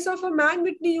 in case of a Mann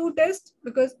Whitney U test,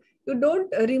 because you don't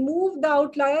remove the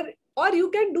outlier, or you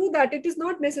can do that, it is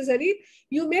not necessary.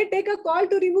 You may take a call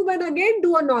to remove and again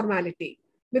do a normality.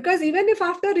 Because even if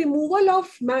after removal of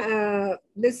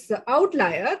this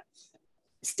outlier,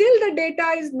 still the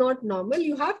data is not normal,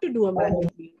 you have to do a Mann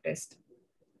Whitney test.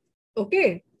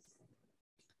 Okay.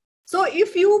 So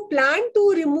if you plan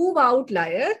to remove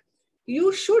outlier,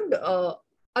 you should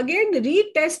again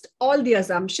retest all the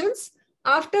assumptions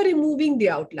after removing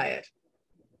the outlier.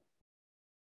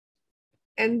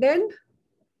 And then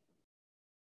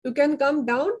you can come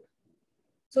down.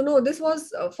 So no, this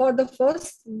was for the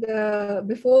first,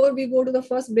 before we go to the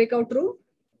first breakout room.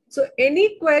 So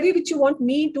any query which you want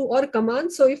me to, or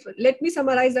commands. So if, let me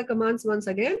summarize the commands once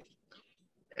again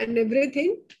and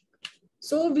everything.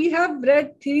 So we have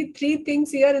read three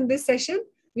things here in this session.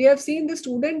 We have seen the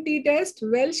student t-test,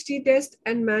 Welch t-test,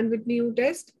 and Mann Whitney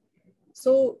U-test.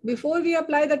 So before we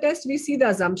apply the test, we see the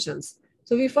assumptions.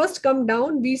 So we first come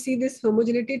down, we see this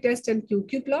homogeneity test and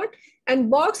QQ plot, and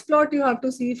box plot you have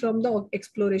to see from the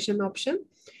exploration option.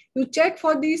 You check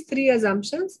for these three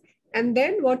assumptions, and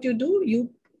then what you do,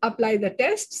 you apply the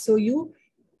test. So you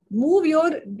move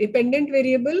your dependent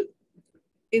variable,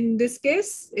 in this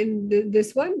case, in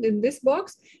this one, in this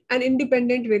box, an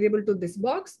independent variable to this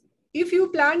box. If you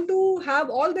plan to have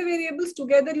all the variables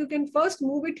together, you can first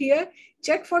move it here,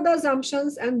 check for the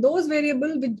assumptions, and those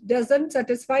variable which doesn't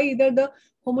satisfy either the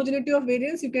homogeneity of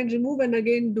variance, you can remove and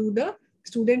again do the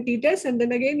student t-test, and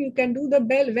then again you can do the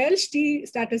Welch t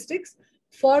statistics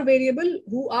for variable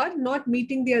who are not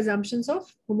meeting the assumptions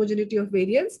of homogeneity of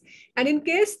variance. And in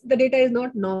case the data is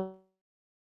not normal,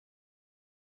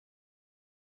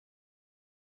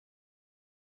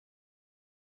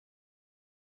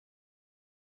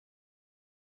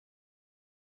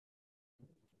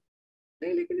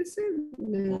 नहीं, लेकिन इससे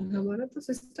हमारा तो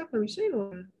system हमेशा ही हो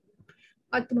रहा है.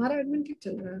 आज तुम्हारा एडमिन ठीक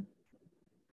चल रहा है.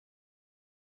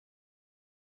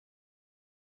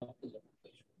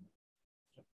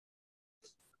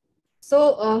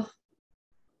 So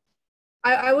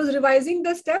I was revising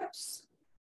the steps.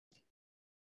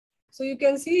 So you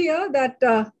can see here that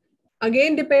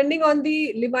again, depending on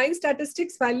the Levine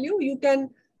statistics value, you can,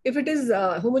 if it is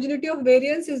homogeneity of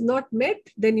variance is not met,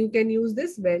 then you can use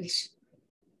this Welch.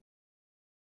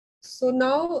 So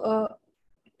now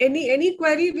any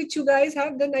query which you guys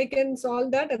have, then I can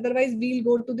solve that. Otherwise, we'll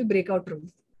go to the breakout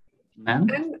room. Ma'am?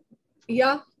 And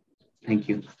yeah. Thank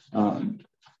you.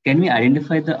 Can we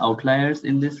identify the outliers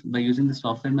in this by using the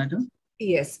software method?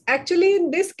 Yes, actually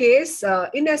in this case,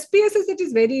 in SPSS, it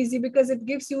is very easy because it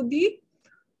gives you the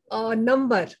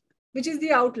number, which is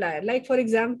the outlier. Like for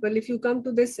example, if you come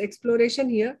to this exploration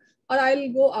here, or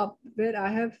I'll go up where I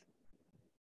have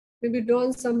maybe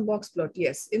drawn some box plot.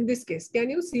 Yes, in this case, can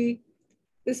you see?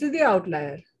 This is the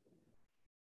outlier.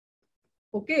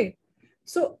 Okay,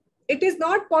 so it is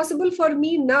not possible for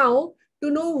me now to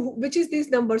know which is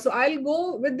this number. So I'll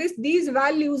go with these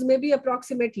values, maybe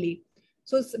approximately.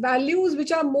 So values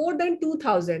which are more than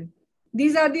 2000,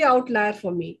 these are the outlier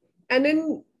for me. And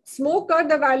in smoker,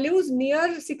 the values near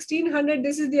 1600,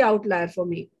 this is the outlier for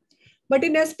me. But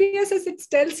in SPSS, it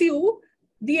tells you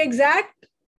the exact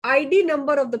ID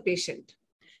number of the patient.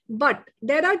 But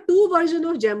there are two versions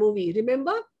of Jamovi.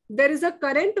 Remember, there is a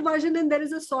current version and there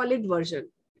is a solid version.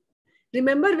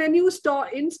 Remember, when you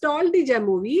installed the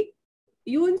Jamovi,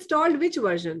 you installed which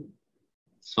version?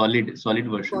 Solid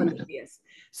version. Solid, yes.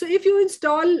 So if you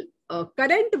install a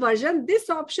current version, this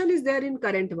option is there in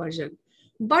current version.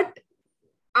 But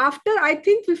after, I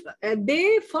think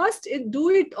they first do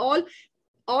it all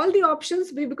the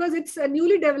options, because it's a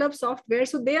newly developed software.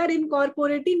 So they are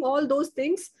incorporating all those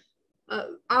things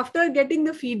after getting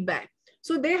the feedback.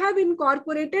 So they have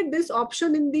incorporated this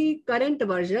option in the current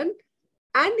version,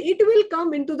 and it will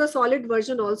come into the solid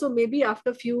version also, maybe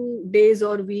after few days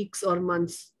or weeks or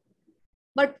months.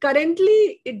 But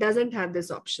currently, it doesn't have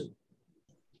this option.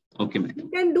 Okay, ma'am. You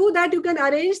can do that. You can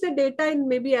arrange the data in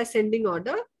maybe ascending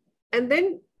order, and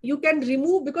then you can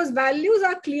remove, because values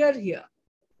are clear here,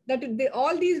 that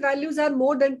all these values are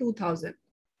more than 2000.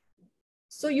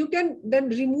 So you can then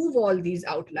remove all these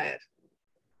outliers.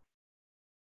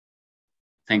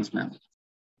 Thanks, ma'am.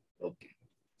 Okay.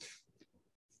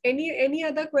 Any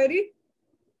other query?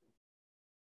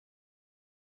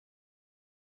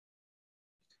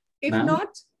 If not,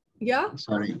 yeah.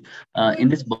 Sorry. In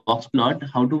this box plot,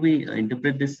 how do we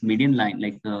interpret this median line?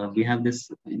 Like we have this,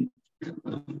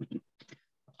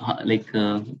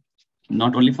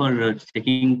 not only for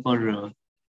checking for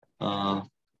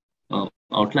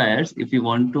outliers. If we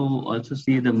want to also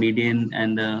see the median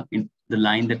and the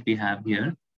line that we have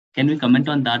here, can we comment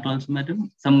on that also,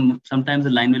 madam? Sometimes the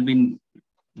line will be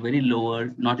very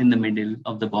lower, not in the middle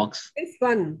of the box. This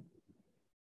one.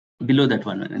 Below that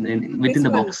one, and then within the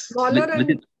box.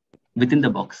 Within the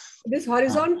box. This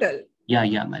horizontal.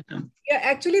 Yeah, madam. Yeah,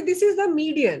 actually, this is the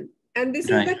median, and this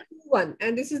is the Q1,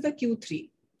 and this is the Q3.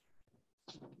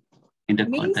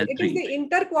 Means it is the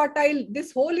interquartile.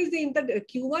 This whole is the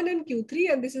Q1 and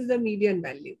Q3, and this is the median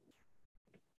value.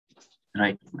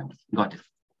 Right, got it.